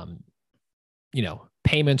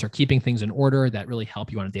payments or keeping things in order that really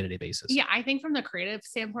help you on a day-to-day basis? Yeah. I think from the creative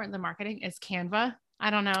standpoint, the marketing is Canva. I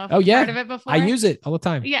don't know if you've heard of it before. I use it all the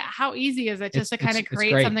time. Yeah. How easy is it just to kind of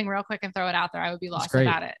create something real quick and throw it out there? I would be lost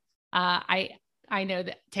without it. I know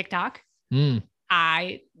that TikTok,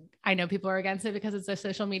 I know people are against it because it's a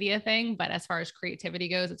social media thing, but as far as creativity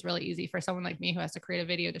goes, it's really easy for someone like me who has to create a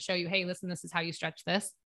video to show you, hey, listen, this is how you stretch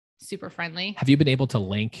this. Super friendly. Have you been able to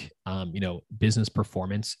link, business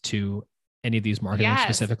performance to any of these marketers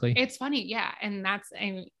specifically? It's funny. Yeah. And that's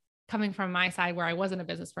coming from my side where I wasn't a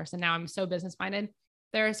business person. Now I'm so business minded.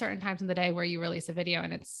 There are certain times in the day where you release a video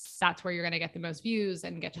and that's where you're going to get the most views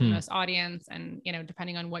and get to the most audience. And,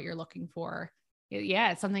 depending on what you're looking for,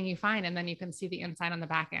 it's something you find. And then you can see the insight on the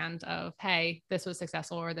back end of, hey, this was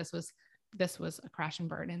successful or this was this was a crash and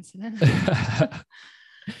burn incident.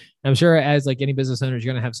 I'm sure as like any business owners,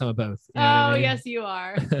 you're going to have some of both. You know what I mean? Yes, you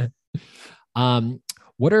are.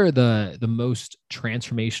 What are the most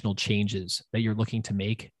transformational changes that you're looking to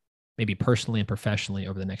make, maybe personally and professionally,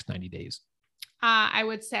 over the next 90 days? I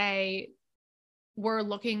would say we're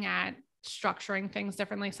looking at structuring things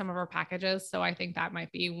differently, some of our packages. So I think that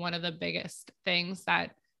might be one of the biggest things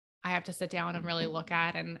that I have to sit down and really look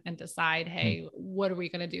at and decide, hey, what are we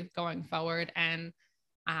going to do going forward? And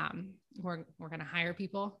we're going to hire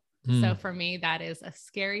people. So for me, that is a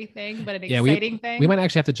scary thing, but an exciting thing. We might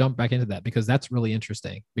actually have to jump back into that, because that's really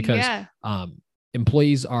interesting, because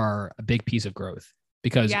employees are a big piece of growth,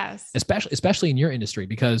 because especially in your industry,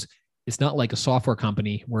 because it's not like a software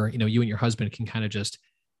company where, you know, you and your husband can kind of just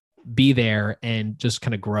be there and just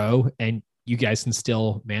kind of grow and you guys can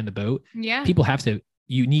still man the boat. Yeah.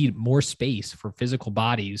 You need more space for physical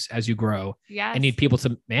bodies as you grow. Yes. And need people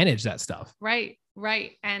to manage that stuff. Right.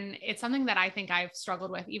 Right. And it's something that I think I've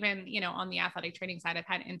struggled with, even, you know, on the athletic training side. I've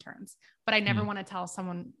had interns, but I never want to tell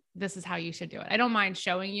someone this is how you should do it. I don't mind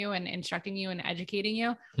showing you and instructing you and educating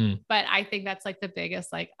you, but I think that's like the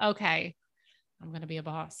biggest, like, okay, I'm going to be a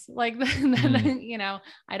boss. Like, you know,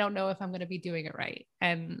 I don't know if I'm going to be doing it right.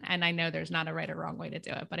 And I know there's not a right or wrong way to do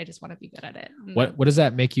it, but I just want to be good at it. What does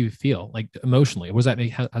that make you feel like emotionally? What does that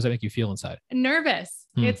make, how does that make you feel inside? Nervous.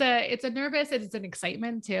 It's a nervous, it's an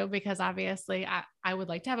excitement too, because obviously I would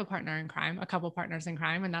like to have a partner in crime, a couple partners in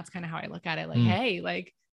crime. And that's kind of how I look at it. Like, hey,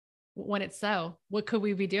 like, when it's so, what could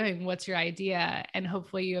we be doing? What's your idea? And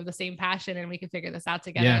hopefully you have the same passion and we can figure this out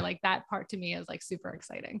together. Yeah. Like, that part to me is like super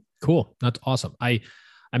exciting. Cool. That's awesome. I'm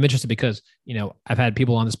interested because, you know, I've had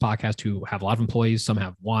people on this podcast who have a lot of employees. Some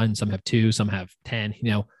have 1, some have 2, some have 10, you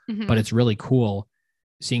know, but it's really cool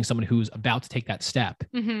seeing someone who's about to take that step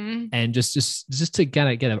and just to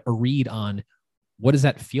kind of get a read on what does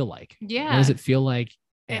that feel like? Yeah. What does it feel like?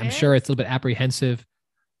 I'm sure it's a little bit apprehensive.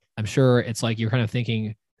 I'm sure it's like, you're kind of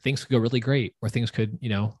thinking things could go really great, or things could, you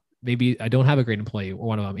know, maybe I don't have a great employee or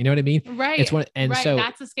one of them, you know what I mean? Right. It's one, and so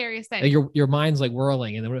that's the scariest thing. Your mind's like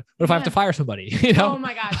whirling, and then what if I have to fire somebody? You know? Oh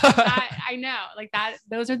my gosh, I know, like that.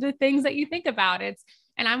 Those are the things that you think about.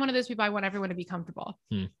 And I'm one of those people. I want everyone to be comfortable.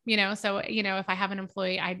 You know, so you know, if I have an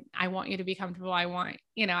employee, I want you to be comfortable. I want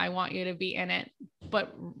you to be in it.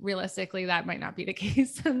 But realistically, that might not be the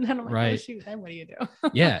case. And then I'm like, oh shoot, then what do you do?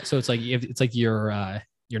 Yeah. So it's like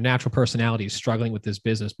your natural personality is struggling with this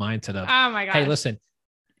business mindset of, oh my gosh, hey, listen,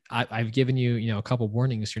 I've given you, you know, a couple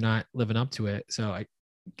warnings. You're not living up to it. So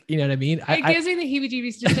you know what I mean? It gives me the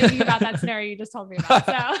heebie-jeebies just thinking about that scenario you just told me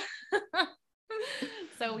about.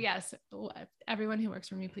 So yes, everyone who works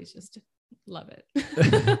for me, please just love it.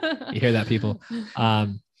 You hear that, people?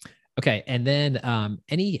 Okay. And then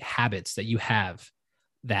any habits that you have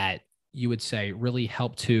that you would say really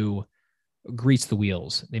help to grease the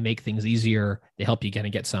wheels? They make things easier. They help you kind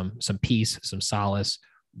of get some peace, some solace.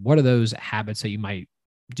 What are those habits that you might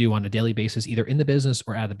do on a daily basis, either in the business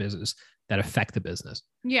or out of the business, that affect the business?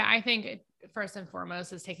 Yeah, I think first and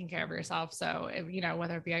foremost is taking care of yourself. So, you know,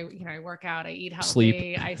 whether it be, I work out, I eat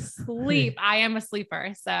healthy, I sleep. I am a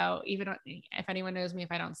sleeper. So even if anyone knows me,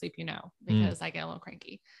 if I don't sleep, you know, because I get a little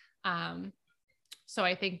cranky. So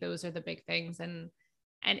I think those are the big things. And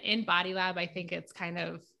in BodyLab, I think it's kind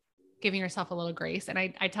of giving yourself a little grace. And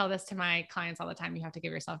I tell this to my clients all the time. You have to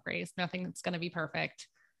give yourself grace. Nothing's going to be perfect.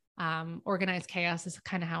 Organized chaos is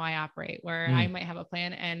kind of how I operate, where I might have a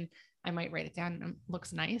plan and I might write it down and it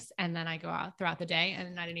looks nice. And then I go out throughout the day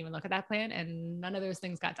and I didn't even look at that plan and none of those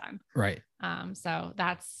things got done. Right. So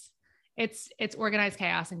it's organized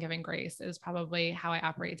chaos, and giving grace is probably how I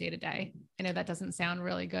operate day to day. I know that doesn't sound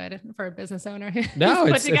really good for a business owner. No,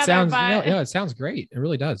 it sounds great. It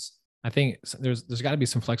really does. I think there's got to be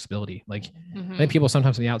some flexibility. Like I think people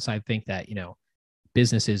sometimes on the outside think that, you know,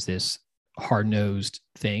 business is this hard-nosed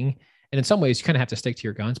thing. And in some ways you kind of have to stick to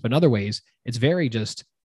your guns, but in other ways it's very just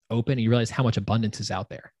open. And you realize how much abundance is out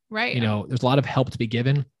there. Right. You know, there's a lot of help to be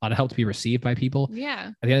given, a lot of help to be received by people. Yeah.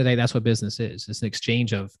 At the end of the day, that's what business is. It's an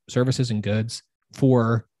exchange of services and goods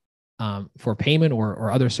for payment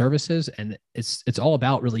or other services. And it's all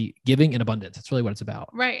about really giving in abundance. That's really what it's about.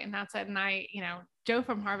 Right. And that's it. And Joe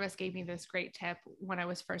from Harvest gave me this great tip when I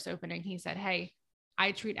was first opening. He said, hey,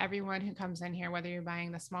 I treat everyone who comes in here, whether you're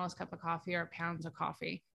buying the smallest cup of coffee or pounds of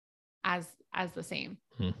coffee, as the same,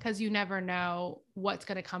 because you never know what's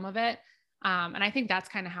going to come of it. And I think that's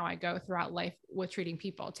kind of how I go throughout life with treating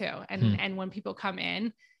people too. And when people come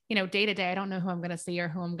in, you know, day to day, I don't know who I'm going to see or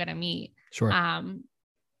who I'm going to meet. Sure.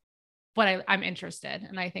 But I'm interested.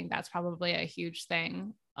 And I think that's probably a huge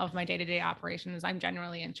thing of my day-to-day operations. I'm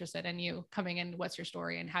generally interested in you coming in. What's your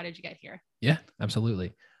story and how did you get here? Yeah,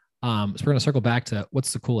 absolutely. So we're going to circle back to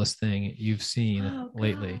what's the coolest thing you've seen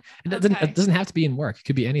lately. And it doesn't have to be in work. It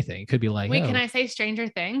could be anything. It could be like, wait, can I say Stranger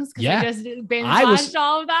Things? Yeah. I just binge watched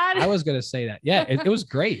all of that. I was going to say that. Yeah. It was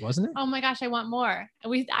great, wasn't it? Oh my gosh. I want more.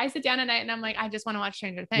 I sit down at night and I'm like, I just want to watch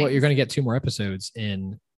Stranger Things. Well, you're going to get 2 more episodes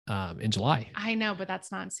in July. I know, but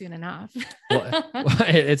that's not soon enough. Well,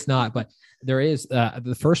 it's not, but there is,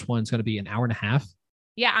 the first one's going to be an hour and a half.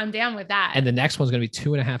 Yeah, I'm down with that. And the next one's going to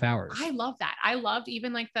be 2.5 hours. I love that. I loved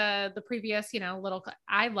even like the previous,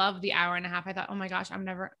 I love the hour and a half. I thought, oh my gosh,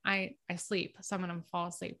 I sleep. So I'm going to fall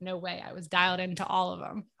asleep. No way. I was dialed into all of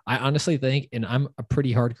them. I honestly think, and I'm a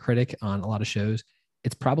pretty hard critic on a lot of shows,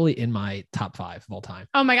 it's probably in my top 5 of all time.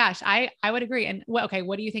 Oh my gosh. I would agree. And what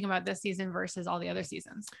do you think about this season versus all the other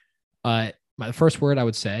seasons? My first word I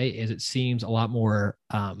would say is it seems a lot more,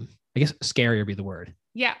 I guess scary would be the word.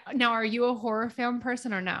 Yeah. Now, are you a horror film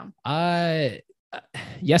person or no?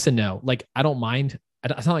 Yes and no. Like, I don't mind.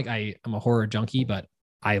 It's not like I'm a horror junkie, but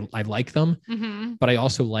I like them. Mm-hmm. But I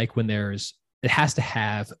also like when it has to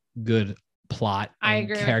have good plot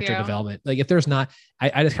and character development. Like if there's not,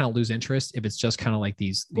 I just kind of lose interest if it's just kind of like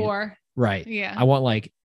these gore. Right. Yeah. I want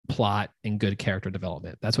like plot and good character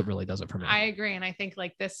development. That's what really does it for me. I agree. And I think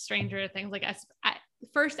like this Stranger Things, like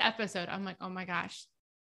first episode, I'm like, oh my gosh,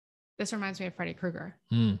 this reminds me of Freddy Krueger.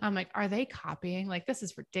 I'm like, are they copying? Like, this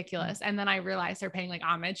is ridiculous. And then I realized they're paying like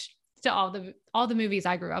homage to all the movies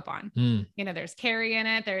I grew up on. There's Carrie in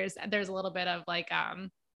it. There's a little bit of like, a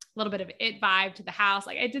little bit of it vibe to the house.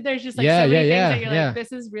 Like there's just like so many things that you're like,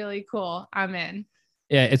 this is really cool. I'm in.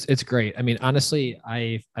 Yeah. It's great. I mean, honestly,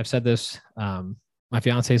 I've said this, my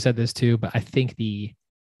fiance said this too, but I think the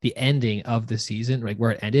ending of the season, like where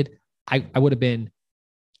it ended, I would have been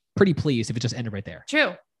pretty pleased if it just ended right there.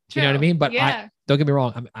 True. You know what I mean? But don't get me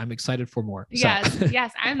wrong. I'm excited for more. So.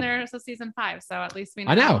 Yes. And there's a season 5. So at least we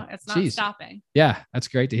know it's not stopping. Yeah. That's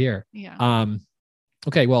great to hear. Yeah.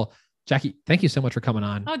 Okay. Well, Jacquie, thank you so much for coming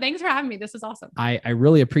on. Oh, thanks for having me. This is awesome. I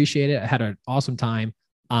really appreciate it. I had an awesome time.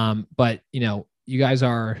 But you guys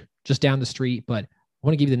are just down the street, but I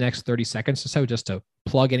want to give you the next 30 seconds or so just to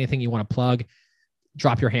plug anything you want to plug.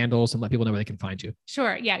 Drop your handles and let people know where they can find you.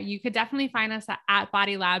 Sure. Yeah. You could definitely find us at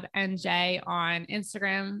BodyLab NJ on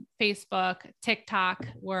Instagram, Facebook, TikTok.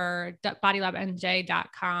 We're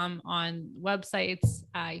bodylabnj.com on websites.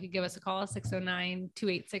 You could give us a call,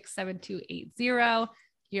 609-286-7280.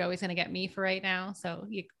 You're always going to get me for right now. So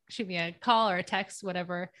you shoot me a call or a text,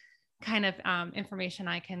 whatever kind of information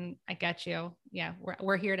I get you. Yeah.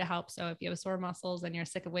 We're here to help. So if you have sore muscles and you're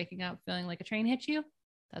sick of waking up feeling like a train hit you,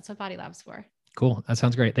 that's what BodyLab's for. Cool. That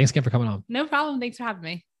sounds great. Thanks again for coming on. No problem. Thanks for having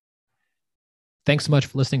me. Thanks so much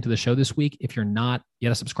for listening to the show this week. If you're not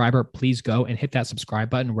yet a subscriber, please go and hit that subscribe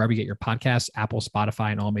button wherever you get your podcasts, Apple,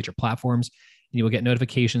 Spotify, and all major platforms. And you will get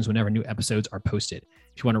notifications whenever new episodes are posted.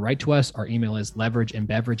 If you want to write to us, our email is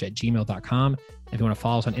leverageandbeverage@gmail.com. If you want to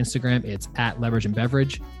follow us on Instagram, it's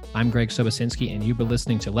 @leverageandbeverage. I'm Greg Sobocinski, and you've been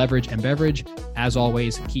listening to Leverage and Beverage. As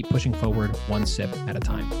always, keep pushing forward one sip at a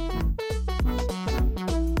time.